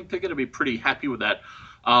 So I think they're going to be pretty happy with that.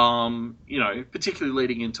 Particularly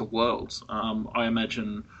leading into Worlds. I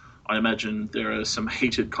imagine there are some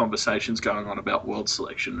heated conversations going on about world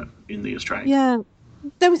selection in the Australian. Yeah.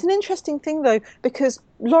 There was an interesting thing though, because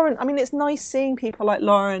Lauren, I mean, it's nice seeing people like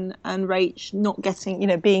Lauren and Rach not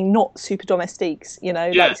getting, being not super domestiques,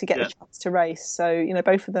 like to get the chance to race. So,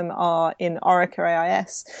 both of them are in Orica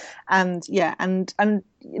AIS, and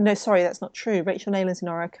sorry, that's not true. Rachel Neyland's in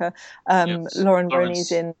Orica, Lauren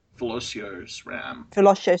Roney's in Velocio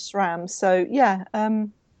SRAM. So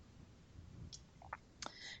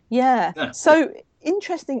So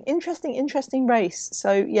interesting race.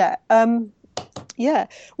 So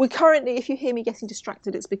we're currently, if you hear me getting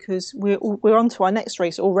distracted, it's because we're on to our next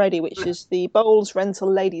race already, which is the Boels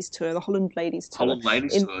Rental Ladies Tour, the Holland Ladies Tour. Holland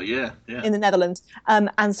Ladies Tour, yeah. In the Netherlands.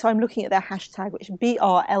 And so I'm looking at their hashtag, which is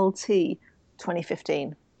BRLT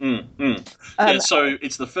 2015. So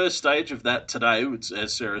it's the first stage of that today.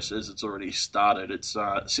 As Sarah says, it's already started. It's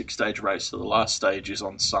a 6-stage race, so the last stage is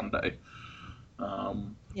on Sunday.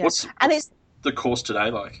 What's the course today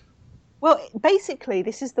like? Well, basically,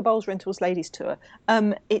 this is the Boels Rentals Ladies Tour.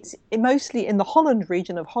 It's mostly in the Holland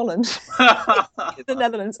region of Holland, the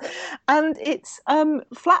Netherlands, and it's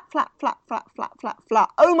flat.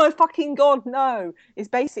 Oh my fucking god, no! Is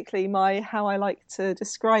basically how I like to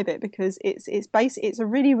describe it, because it's a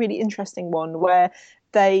really, really interesting one where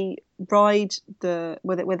they ride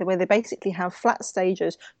where they basically have flat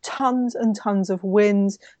stages, tons and tons of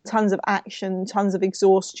winds, tons of action, tons of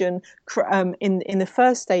exhaustion in the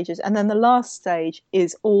first stages, and then the last stage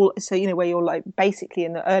is all where you're like basically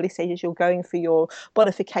in the early stages you're going for your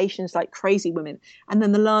bonifications like crazy women, and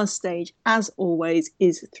then the last stage, as always,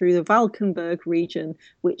 is through the Valkenburg region,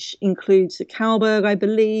 which includes the Kalberg, I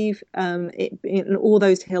believe, all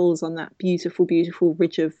those hills on that beautiful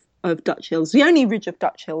ridge of Dutch Hills, the only ridge of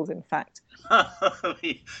Dutch Hills, in fact.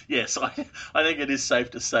 Yes, I think it is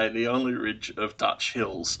safe to say the only ridge of Dutch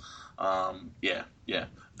Hills. That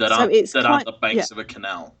aren't the banks of a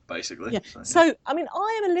canal, basically. Yeah. So, I mean,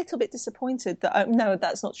 I am a little bit disappointed that no,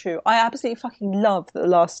 that's not true. I absolutely fucking love that the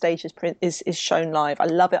last stage is shown live. I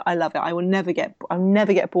love it. I'll never get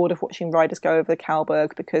bored of watching riders go over the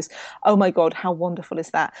Kalberg, because, oh my god, how wonderful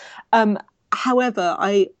is that? However,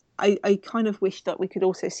 I kind of wish that we could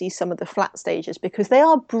also see some of the flat stages, because they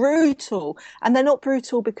are brutal, and they're not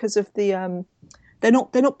brutal because of the they're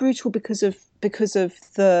not brutal because of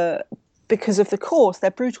the course.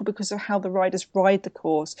 They're brutal because of how the riders ride the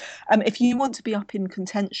course. If you want to be up in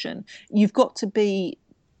contention, you've got to be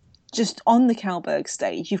just on the Kalberg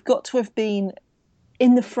stage. You've got to have been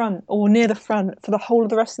in the front or near the front for the whole of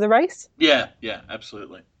the rest of the race. Yeah,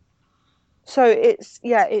 absolutely. So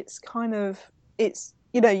it's kind of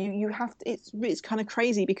you have to. It's kind of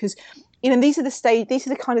crazy, because these are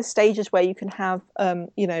the kind of stages where you can have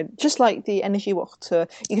just like the Energy Walk Tour,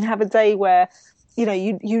 you can have a day where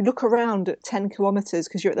you look around at 10 kilometers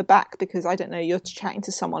because you're at the back, because I don't know, you're chatting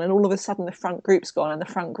to someone, and all of a sudden the front group's gone, and the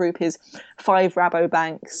front group is 5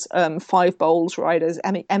 Rabobanks, 5 Boels riders,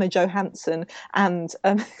 Emma Johansson, and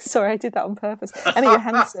sorry, I did that on purpose, Emma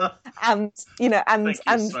Johansson, and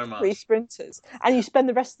so 3 sprinters, and you spend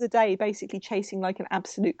the rest of the day basically chasing like an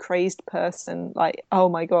absolute crazed person, like, oh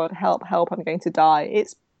my god, help, I'm going to die.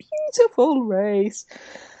 It's a beautiful race.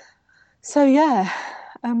 So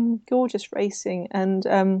gorgeous racing, and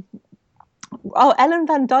Ellen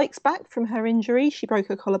van Dijk's back from her injury. She broke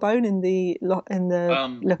her collarbone in the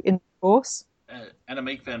course.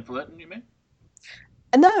 Annemiek van Vleuten, you mean?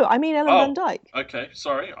 No, I mean Ellen van Dijk. Okay,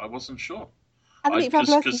 sorry, I wasn't sure.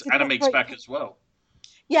 Because Annemiek's back as well.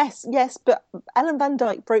 Yes, but Ellen van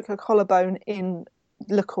Dijk broke her collarbone in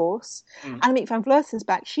Le Course. Annemiek van Vleuten's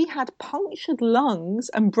back. She had punctured lungs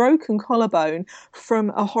and broken collarbone from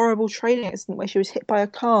a horrible training accident where she was hit by a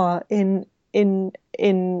car in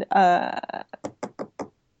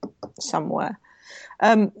somewhere.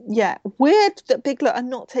 Yeah, weird that Bigler are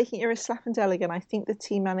not taking Iris Slappendel again. I think the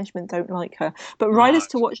team management don't like her. But riders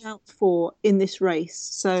to Right. watch out for in this race.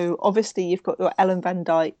 So obviously you've got your Ellen Van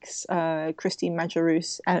Dykes, Christine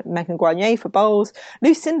Majerus, Megan Guarnier for bowls,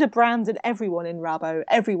 Lucinda Brand and everyone in Rabo.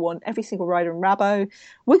 Every single rider in Rabo.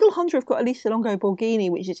 Wiggle Honda have got Alicia Longo Borghini,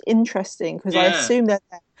 which is interesting because I Yeah. assume they're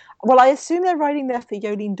there. Well, I assume they're riding there for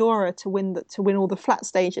Jolene Dora to win all the flat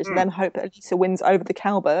stages, and Mm. then hope that Elisa wins over the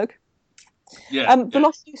Kalberg. Yeah.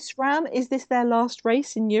 Velocity SRAM, is this their last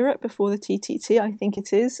race in Europe before the TTT? I think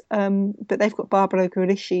it is. But they've got Barbara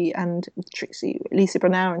Gurishi and Lisa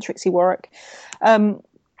Brunauer and Trixie Warwick.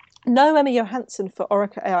 No Emma Johansson for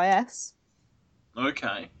Orica AIS.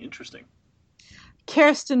 Okay. Interesting.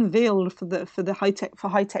 Kirsten Wild for the high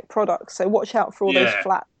tech products. So watch out for all those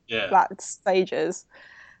flat stages.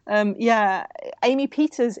 Amy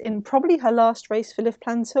Peters in probably her last race for Live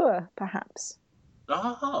Plan Tour, perhaps.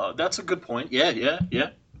 Ah, that's a good point. Yeah.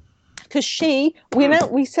 Because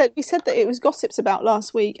we said that it was gossips about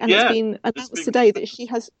last week, and it's been announced today that she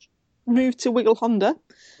has moved to Wiggle Honda.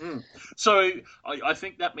 So I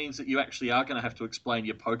think that means that you actually are going to have to explain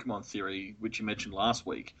your Pokemon theory, which you mentioned last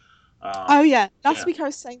week. Last week I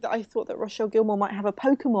was saying that I thought that Rochelle Gilmore might have a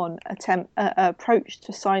Pokemon approach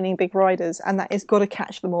to signing big riders, and that is got to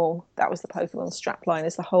catch them all. That was the Pokemon strapline.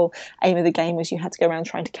 Is the whole aim of the game was you had to go around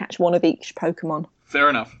trying to catch one of each Pokemon. Fair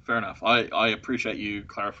enough. I appreciate you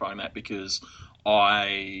clarifying that because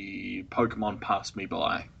Pokemon passed me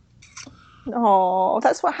by. Oh,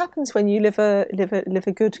 that's what happens when you live a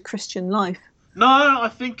good Christian life. No, I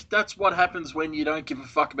think that's what happens when you don't give a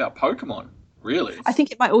fuck about Pokemon. Really? I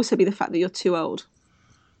think it might also be the fact that you're too old.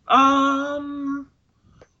 I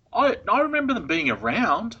remember them being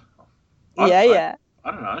around. I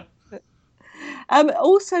don't know.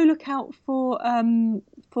 Also look out for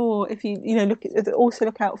if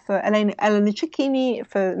look out for Elena Cicchini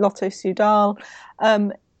for Lotto Soudal.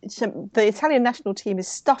 The Italian national team is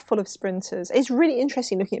stuffed full of sprinters. It's really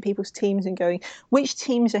interesting looking at people's teams and going, which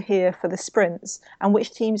teams are here for the sprints and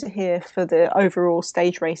which teams are here for the overall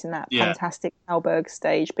stage race in that fantastic Kalberg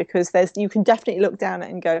stage, because you can definitely look down at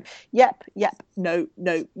it and go, yep, no,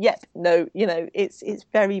 yep, no. It's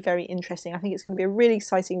very, very interesting. I think it's going to be a really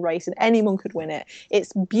exciting race and anyone could win it.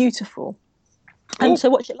 It's beautiful. Cool. So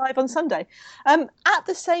watch it live on Sunday. At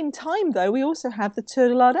the same time, though, we also have the Tour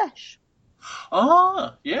de l'Ardèche.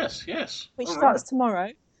 Ah, yes. Which starts tomorrow.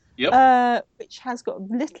 Yep. Which has got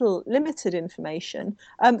limited information.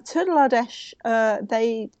 Tour de l'Ardèche,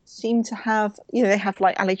 they seem to have, they have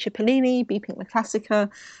like Ale Cipollini, Beeping La Classica,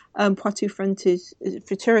 Poitou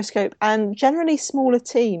Futuroscope, and generally smaller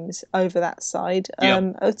teams over that side.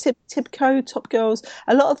 Tibco, Top Girls,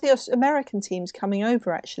 a lot of the American teams coming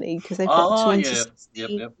over actually, because they've got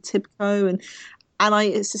 2016 Tibco, and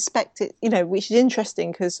I suspect it, which is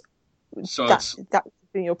interesting because so that's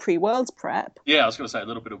your pre-Worlds prep. Yeah, I was going to say a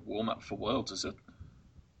little bit of warm-up for Worlds, is it?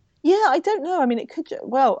 Yeah, I don't know. I mean, it could...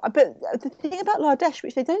 Well, but the thing about l'Ardèche,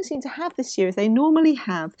 which they don't seem to have this year, is they normally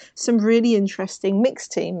have some really interesting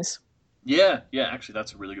mixed teams. Yeah, actually,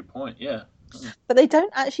 that's a really good point, yeah. But they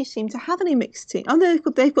don't actually seem to have any mixed teams. Oh,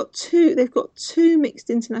 they've got two mixed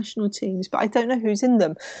international teams, but I don't know who's in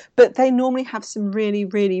them. But they normally have some really,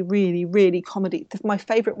 really, really, really comedy. My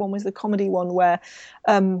favourite one was the comedy one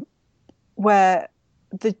where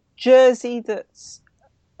the jersey that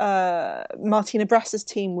Martina Brasser's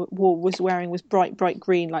team was wearing was bright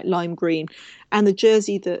green, like lime green, and the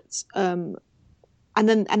jersey that and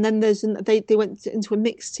then they went into a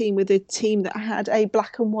mixed team with a team that had a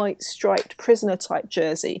black and white striped prisoner type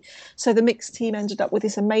jersey. So the mixed team ended up with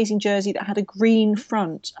this amazing jersey that had a green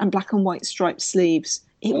front and black and white striped sleeves.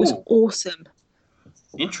 It was awesome.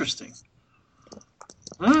 Interesting.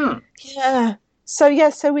 Yeah.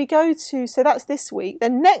 So we go to, so that's this week.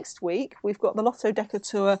 Then next week, we've got the Lotto Deca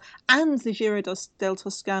Tour and the Giro del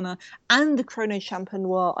Toscana and the Chrono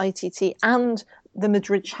Champenois ITT and the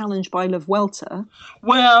Madrid Challenge by La Vuelta.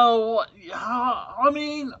 Well, I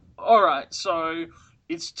mean, all right, so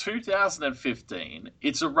it's 2015.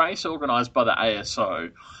 It's a race organised by the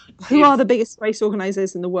ASO. Who are the biggest race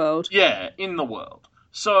organisers in the world? Yeah, in the world.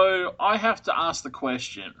 So I have to ask the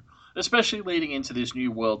question, especially leading into this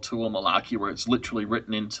new World Tour malarkey where it's literally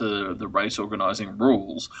written into the race organising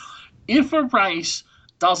rules, if a race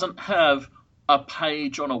doesn't have a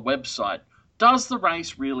page on a website, does the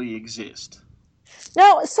race really exist?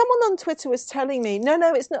 Now, someone on Twitter was telling me, no,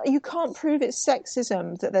 it's not. You can't prove it's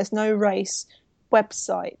sexism that there's no race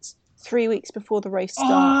website 3 weeks before the race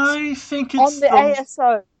starts. I think it's on the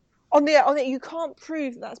ASO. You can't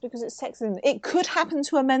prove that's because it's sexism. It could happen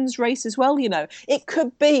to a men's race as well. It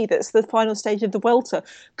could be that's the final stage of the welter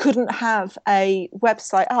couldn't have a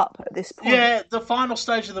website up at this point. Yeah, the final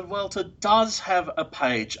stage of the welter does have a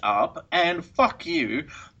page up, and fuck you,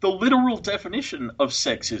 the literal definition of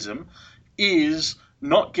sexism is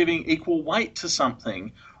not giving equal weight to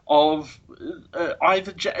something of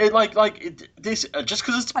either this just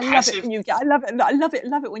because it's passive. I love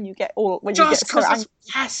it when you get all when you get just because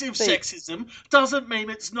it's passive angry. sexism doesn't mean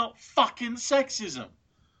it's not fucking sexism.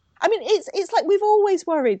 I mean, it's like we've always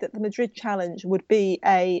worried that the Madrid Challenge would be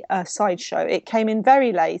a sideshow. It came in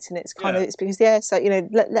very late, and it's it's because so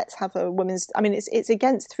let's have a women's. I mean, it's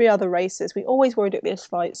against 3 other races. We always worried it'd be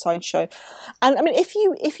a sideshow, and I mean, if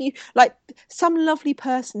you like, some lovely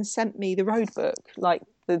person sent me the road book, like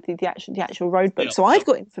the actual road book, so I've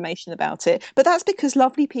got information about it. But that's because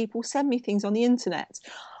lovely people send me things on the internet.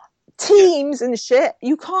 Teams and shit,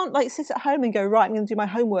 you can't like sit at home and go, right, I'm going to do my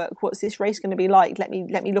homework. What's this race going to be like? Let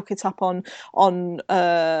me look it up on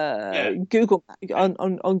Google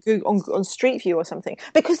on Google on Street View or something,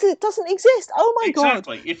 because it doesn't exist. Oh my god!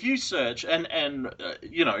 Exactly. If you search and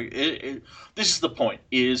this is the point: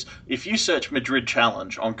 is if you search Madrid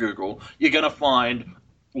Challenge on Google, you're going to find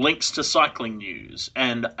links to cycling news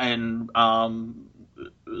and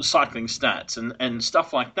cycling stats and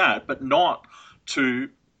stuff like that, but not to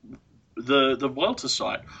the Vuelta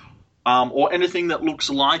site, or anything that looks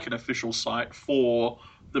like an official site for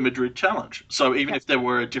the Madrid Challenge. So even if there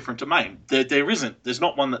were a different domain, there isn't. There's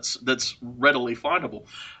not one that's readily findable.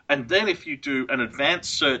 And then if you do an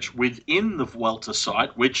advanced search within the Vuelta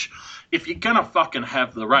site, which if you're gonna fucking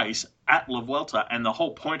have the race at La Vuelta, and the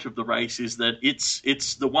whole point of the race is that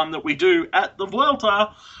it's the one that we do at the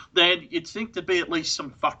Vuelta, then you'd think there'd be at least some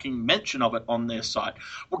fucking mention of it on their site.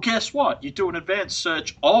 Well, guess what? You do an advanced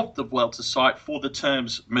search of the Vuelta site for the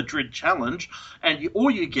terms Madrid Challenge, and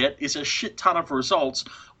all you get is a shit ton of results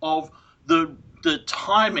of the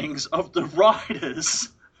timings of the riders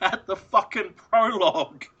at the fucking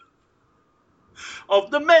prologue of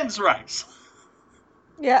the men's race.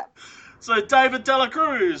 Yeah. So David De La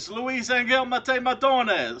Cruz, Luis Angel Mate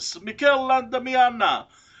Madones, Mikel Landamiana,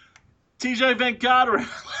 TJ Van Garderen.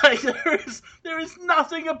 Like, there is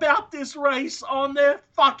nothing about this race on their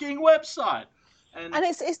fucking website. And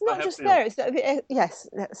it's not just there. It's yes.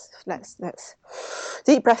 Let's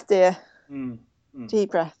deep breath, dear.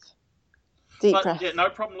 Deep breath. But yeah, no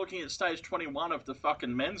problem looking at stage 21 of the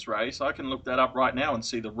fucking men's race. I can look that up right now and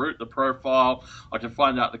see the route, the profile. I can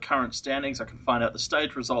find out the current standings. I can find out the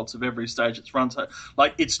stage results of every stage it's run. So,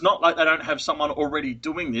 like, it's not like they don't have someone already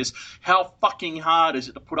doing this. How fucking hard is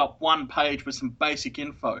it to put up one page with some basic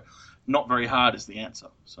info? Not very hard is the answer.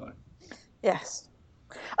 So, yes.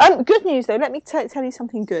 Good news, though. Let me tell you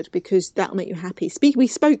something good, because that'll make you happy. We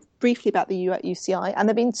spoke briefly about the UCI, and there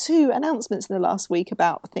have been 2 announcements in the last week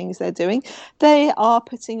about things they're doing. They are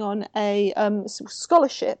putting on a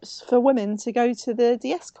scholarships for women to go to the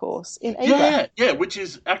DS course in Agra. Yeah, which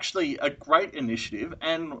is actually a great initiative.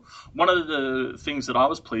 And one of the things that I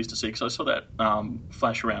was pleased to see, because I saw that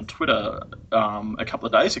flash around Twitter a couple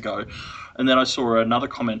of days ago, and then I saw another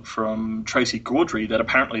comment from Tracy Gaudry that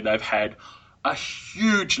apparently they've had a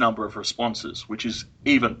huge number of responses, which is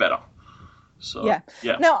even better. So, yeah.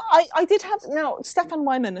 Now, I did have Stefan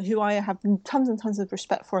Wyman, who I have tons and tons of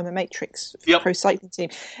respect for in the Matrix Pro Cycling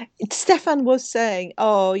team. Stefan was saying,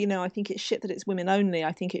 I think it's shit that it's women only.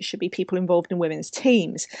 I think it should be people involved in women's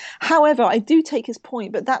teams. However, I do take his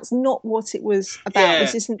point, but that's not what it was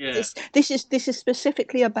about. This is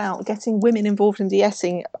specifically about getting women involved in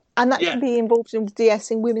de-essing. And that can be involved in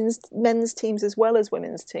de-essing men's teams as well as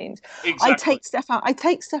women's teams. Exactly. I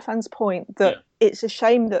take Stefan's point that it's a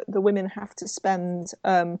shame that the women have to spend,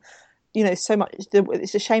 so much.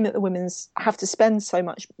 It's a shame that the women's have to spend so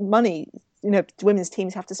much money. Women's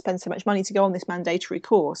teams have to spend so much money to go on this mandatory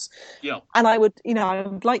course. Yeah. And I would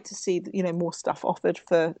like to see, more stuff offered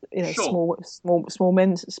for, small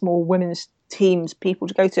women's teams, people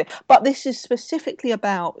to go to. But this is specifically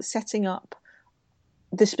about setting up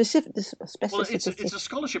the specificity. Well, it's a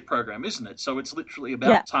scholarship program, isn't it? So it's literally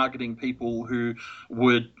about targeting people who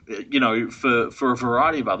would, for a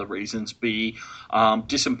variety of other reasons, be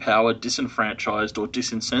disempowered, disenfranchised, or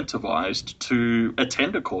disincentivized to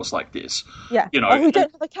attend a course like this. Yeah, or who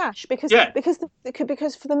don't have the cash because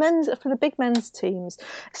for the big men's teams,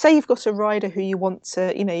 say you've got a rider who you want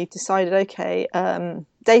to, you've decided, okay,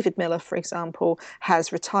 David Miller, for example,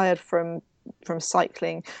 has retired from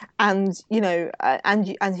cycling, and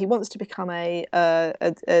and he wants to become a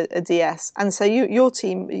DS. And so your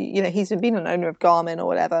team, he's been an owner of Garmin or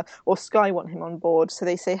whatever, or Sky want him on board. So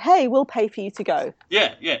they say, hey, we'll pay for you to go.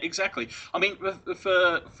 Yeah, exactly. I mean,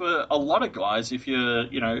 for a lot of guys, if you're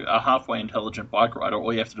a halfway intelligent bike rider,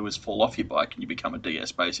 all you have to do is fall off your bike and you become a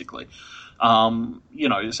DS, basically. So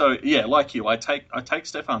yeah, like you, I take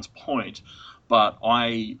Stefan's point, but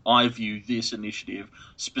I view this initiative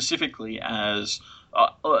specifically as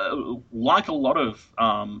like a lot of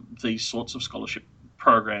these sorts of scholarship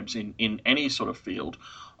programs in any sort of field,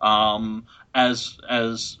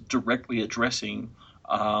 as directly addressing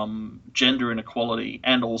gender inequality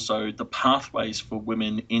and also the pathways for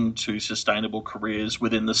women into sustainable careers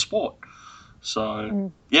within the sport.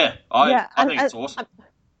 So I think it's awesome.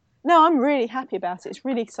 No, I'm really happy about it. It's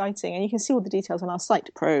really exciting. And you can see all the details on our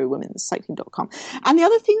site, prowomenscycling.com. And the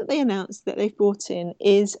other thing that they announced that they've brought in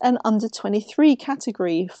is an under-23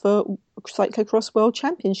 category for Cyclocross World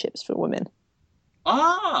Championships for women.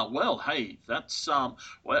 Ah, well, hey, that's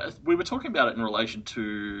we were talking about it in relation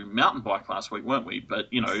to mountain bike last week, weren't we? But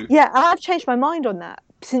yeah, I've changed my mind on that.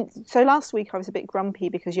 So last week I was a bit grumpy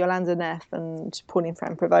because Jolanda Neff and Pauline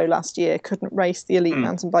Ferrand-Prévot last year couldn't race the elite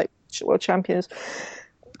mountain bike world champions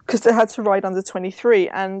because they had to ride under 23,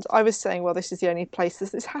 and I was saying, well, this is the only place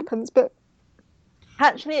this happens, but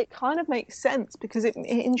actually it kind of makes sense because it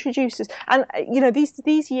introduces, and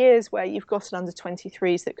these years where you've got an under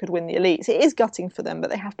 23s that could win the elites, it is gutting for them, but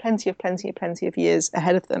they have plenty of years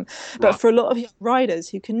ahead of them. But for a lot of young riders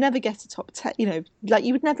who can never get a top 10, like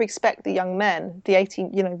you would never expect the young men, the 18,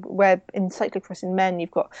 where in cyclocross in men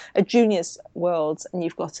you've got a juniors worlds and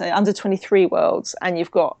you've got a under 23 worlds and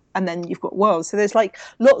then you've got worlds, so there's like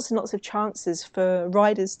lots and lots of chances for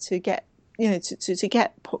riders to get to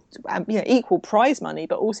get equal prize money,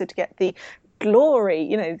 but also to get the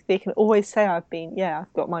glory. They can always say, I've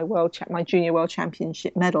got my my junior world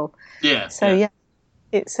championship medal. It's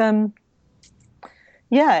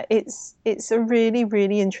a really,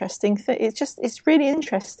 really interesting thing. It's really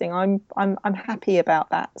interesting. I'm happy about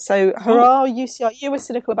that. So hurrah, UCI! You were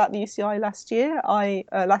cynical about the UCI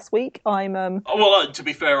last week. Well, to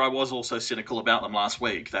be fair, I was also cynical about them last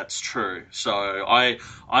week. That's true. So I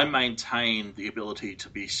maintain the ability to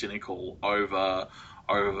be cynical over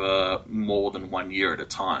more than 1 year at a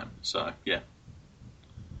time. So yeah.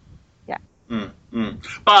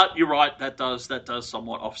 But you're right. That does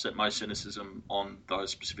somewhat offset my cynicism on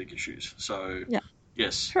those specific issues. So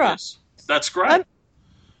yes, that's great.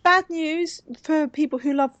 Bad news for people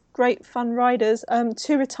who love great fun riders.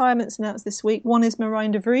 2 retirements announced this week. One is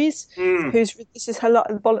Marijn de Vries, this is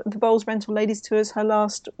the Bowls Rental Ladies Tour's her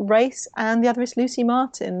last race, and the other is Lucy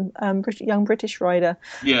Martin, young British rider.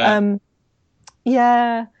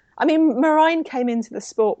 I mean, Marijn came into the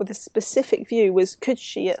sport with a specific view: could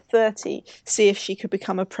she at 30 see if she could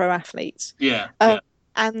become a pro athlete?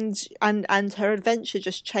 And her adventure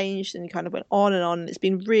just changed and kind of went on and on. It's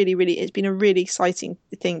been it's been a really exciting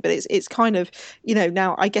thing. But it's kind of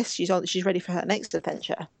now I guess she's ready for her next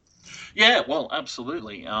adventure. Yeah, well,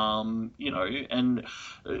 absolutely. And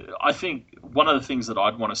I think one of the things that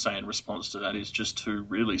I'd want to say in response to that is just to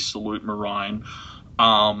really salute Marijn.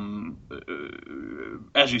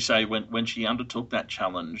 As you say, when she undertook that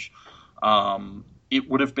challenge, it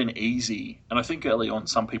would have been easy. And I think early on,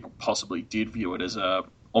 some people possibly did view it as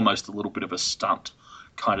almost a little bit of a stunt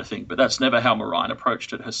kind of thing. But that's never how Marijn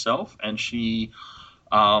approached it herself. And she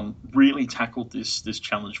really tackled this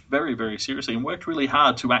challenge very, very seriously and worked really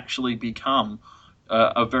hard to actually become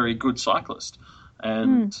a very good cyclist.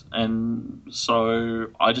 And so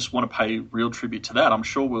I just want to pay real tribute to that. I'm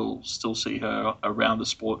sure we'll still see her around the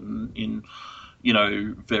sport in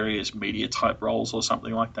various media type roles or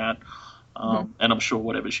something like that. And I'm sure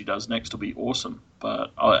whatever she does next will be awesome.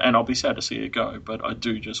 But I'll be sad to see her go. But I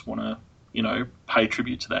do just want to pay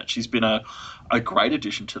tribute to that. She's been a great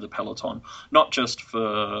addition to the peloton, not just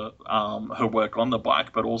for her work on the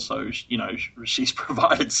bike, but also, she's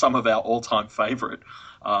provided some of our all-time favorite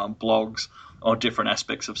blogs on different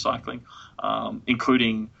aspects of cycling,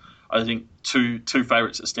 including, I think, two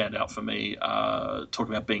favorites that stand out for me, talking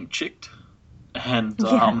about being chicked and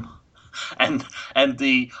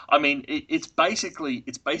it's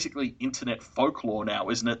basically internet folklore now,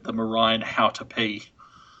 isn't it? The Marijn how to pee.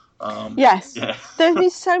 Yes. Yeah. There's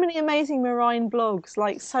been so many amazing Marijn blogs,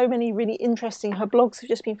 like so many really interesting. Her blogs have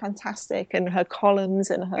just been fantastic, and her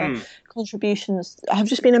columns and her contributions have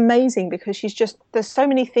just been amazing because there's so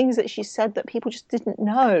many things that she said that people just didn't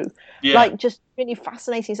know. Yeah. Like just really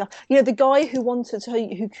fascinating stuff. The guy who wanted her,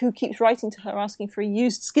 who keeps writing to her asking for a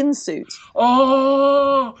used skin suit.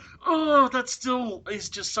 Oh, that still is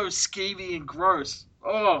just so skeevy and gross.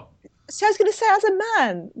 Oh, So I was going to say, as a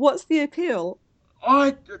man, what's the appeal?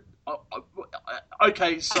 I,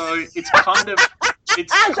 okay, so it's kind of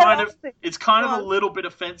a little bit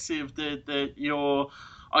offensive that you're.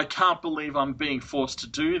 I can't believe I'm being forced to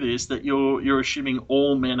do this. That you're assuming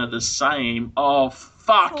all men are the same. Oh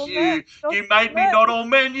fuck All you! men, You made me men. not all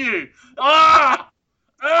men. You ah.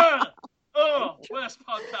 Oh, worst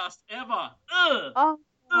podcast ever. Oh,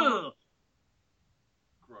 Ugh.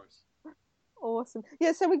 Gross. awesome.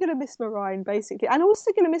 Yeah, so we're going to miss Marine basically, and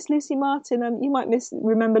also going to miss Lucy Martin. You might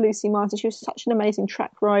remember Lucy Martin. She was such an amazing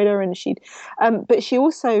track rider, and but she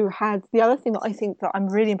also had the other thing that I think that I'm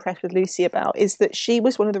really impressed with Lucy about is that she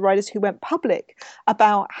was one of the riders who went public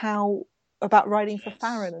about riding for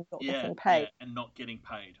Farron and not getting paid. Yeah, and not getting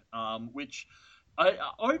paid. Which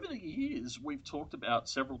over the years we've talked about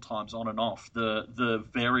several times on and off the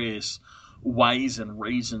various ways and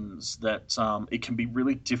reasons that it can be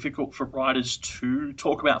really difficult for riders to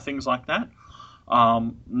talk about things like that.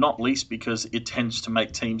 Not least because it tends to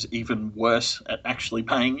make teams even worse at actually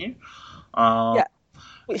paying you. Yeah,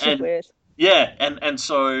 which is weird. Yeah, and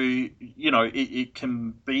so it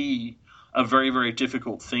can be a very, very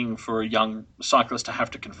difficult thing for a young cyclist to have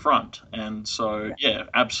to confront. And so, yeah,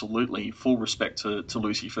 absolutely, full respect to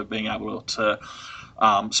Lucy for being able to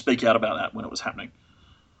speak out about that when it was happening.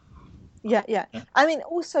 Yeah. I mean,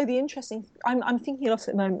 also the interesting. I'm thinking a lot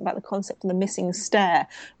at the moment about the concept of the missing stair,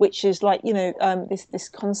 which is like this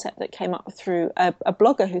concept that came up through a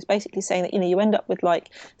blogger who's basically saying that you end up with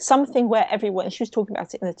like something where everyone. She was talking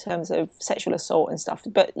about it in the terms of sexual assault and stuff,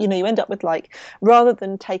 but you end up with like rather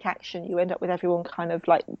than take action, you end up with everyone kind of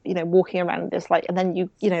like walking around this like, and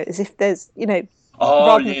then as if there's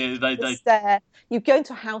Oh yeah, stair. You go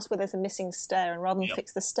into a house where there's a missing stair, and rather than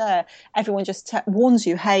fix the stair, everyone just warns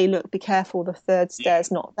you, "Hey, look, be careful. The third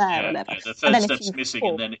stair's not there, or whatever." Yeah, the third step's missing,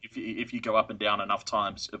 and then if you go up and down enough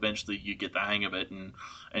times, eventually you get the hang of it,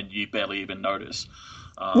 and you barely even notice.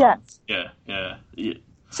 Yeah.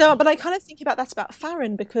 So, but I kind of think about that about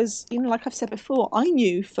Farron because like I've said before, I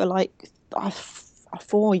knew for like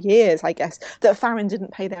 4 years, I guess, that Farron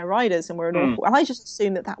didn't pay their riders and were an awful. And I just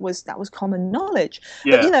assumed that was common knowledge.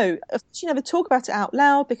 Yeah. But you never talk about it out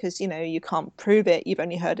loud because you can't prove it. You've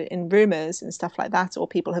only heard it in rumors and stuff like that, or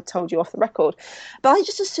people have told you off the record. But I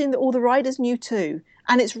just assumed that all the riders knew too.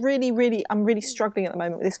 And it's really, really, I'm really struggling at the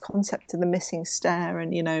moment with this concept of the missing stair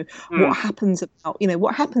and what happens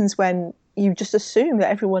what happens when you just assume that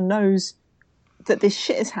everyone knows that this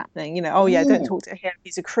shit is happening, don't talk to him,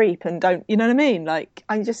 he's a creep, and don't, you know what I mean? Like,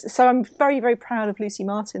 I'm very, very proud of Lucy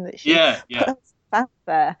Martin that she put herself out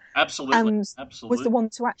there. Absolutely. And was the one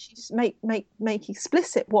to actually just make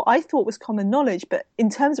explicit what I thought was common knowledge, but in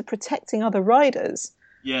terms of protecting other riders.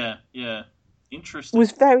 Yeah. Interesting.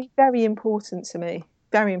 Was very, very important to me.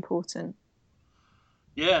 Very important.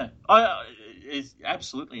 Yeah. Is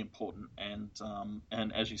absolutely important,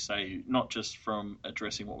 and as you say, not just from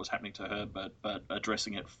addressing what was happening to her, but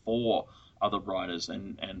addressing it for other riders,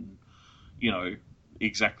 and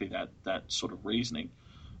exactly that sort of reasoning.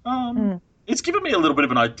 It's given me a little bit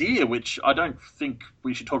of an idea, which I don't think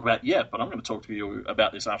we should talk about yet, but I'm going to talk to you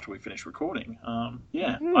about this after we finish recording. I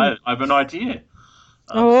have an idea.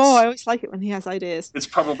 I always like it when he has ideas. It's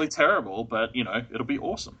probably terrible, but it'll be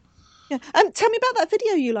awesome. Yeah. Tell me about that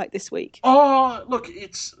video you liked this week. Oh, look,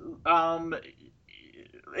 it's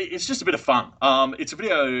just a bit of fun. It's a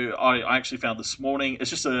video I actually found this morning. It's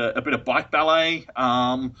just a bit of bike ballet.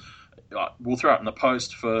 We'll throw it in the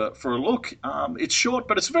post for a look. It's short,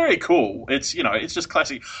 but it's very cool. It's it's just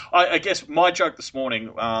classic. I guess my joke this morning,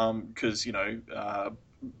 because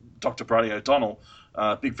Dr. Brady O'Donnell.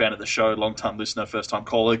 Big fan of the show, long-time listener, first-time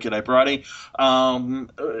caller, g'day Brady,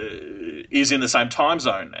 is in the same time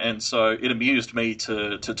zone. And so it amused me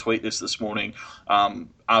to tweet this morning,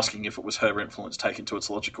 asking if it was her influence taken to its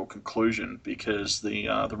logical conclusion, because the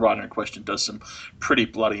writer in question does some pretty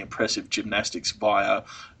bloody impressive gymnastics via,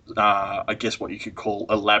 I guess what you could call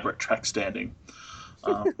elaborate track standing.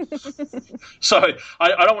 So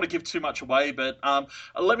I don't want to give too much away, but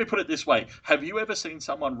let me put it this way. Have you ever seen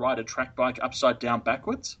someone ride a track bike upside down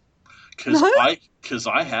backwards? Because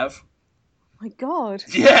I have. My God.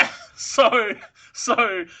 Yeah. So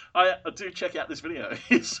I do check out this video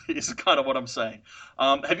is kind of what I'm saying.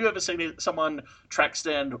 Have you ever seen someone track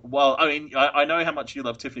stand while, I know how much you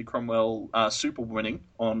love Tiffany Cromwell super winning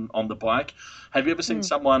on the bike. Have you ever seen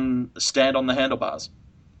someone stand on the handlebars?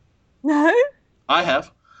 No. I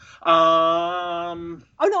have. Oh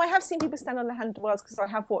no, I have seen people stand on the handlebars because I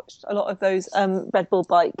have watched a lot of those Red Bull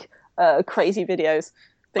bike crazy videos.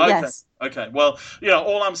 But yes. Okay. Well,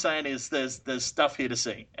 all I'm saying is there's stuff here to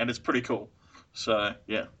see, and it's pretty cool. So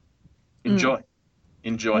yeah, enjoy.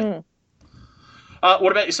 Mm.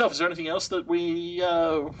 What about yourself? Is there anything else that we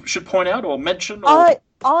should point out or mention? Or...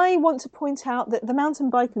 I want to point out that the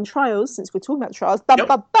mountain bike and trials, since we're talking about trials,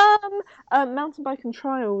 mountain bike and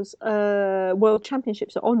trials world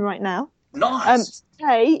championships are on right now. Nice.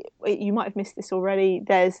 Today, you might have missed this already.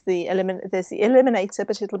 There's the eliminator,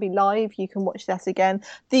 but it'll be live. You can watch that again.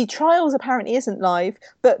 The trials apparently isn't live,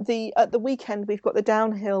 but at the weekend we've got the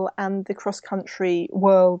downhill and the cross country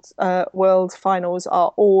world finals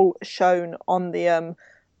are all shown on the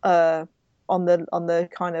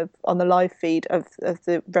live feed of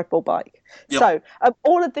the Red Bull bike. Yep. So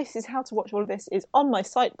all of this is how to watch all of this is on my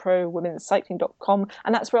site prowomenscycling.com,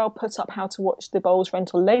 and that's where I'll put up how to watch the Bowls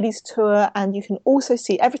Rental Ladies Tour, and you can also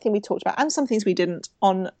see everything we talked about and some things we didn't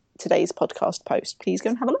on today's podcast post. Please go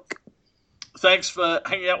and have a look. Thanks for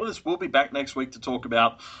hanging out with us. We'll be back next week to talk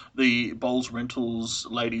about the Bowls Rentals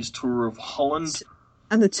Ladies Tour of Holland.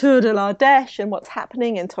 And the Tour de l'Ardèche and what's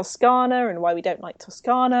happening in Toscana and why we don't like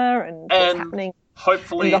Toscana and what's happening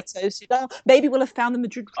hopefully, in Lotto Soudal. Maybe we'll have found the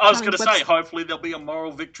Madrid. I was going to say, hopefully there'll be a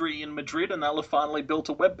moral victory in Madrid and they'll have finally built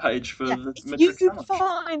a webpage for the Madrid If you Challenge.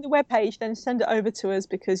 find the webpage, then send it over to us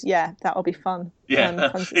because, that'll be fun.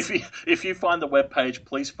 Yeah, if you find the webpage,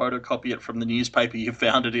 please photocopy it from the newspaper you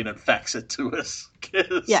found it in and fax it to us.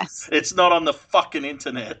 Yes. It's not on the fucking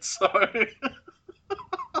internet, so...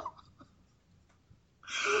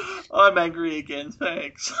 I'm angry again,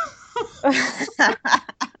 thanks.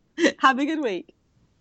 Have a good week.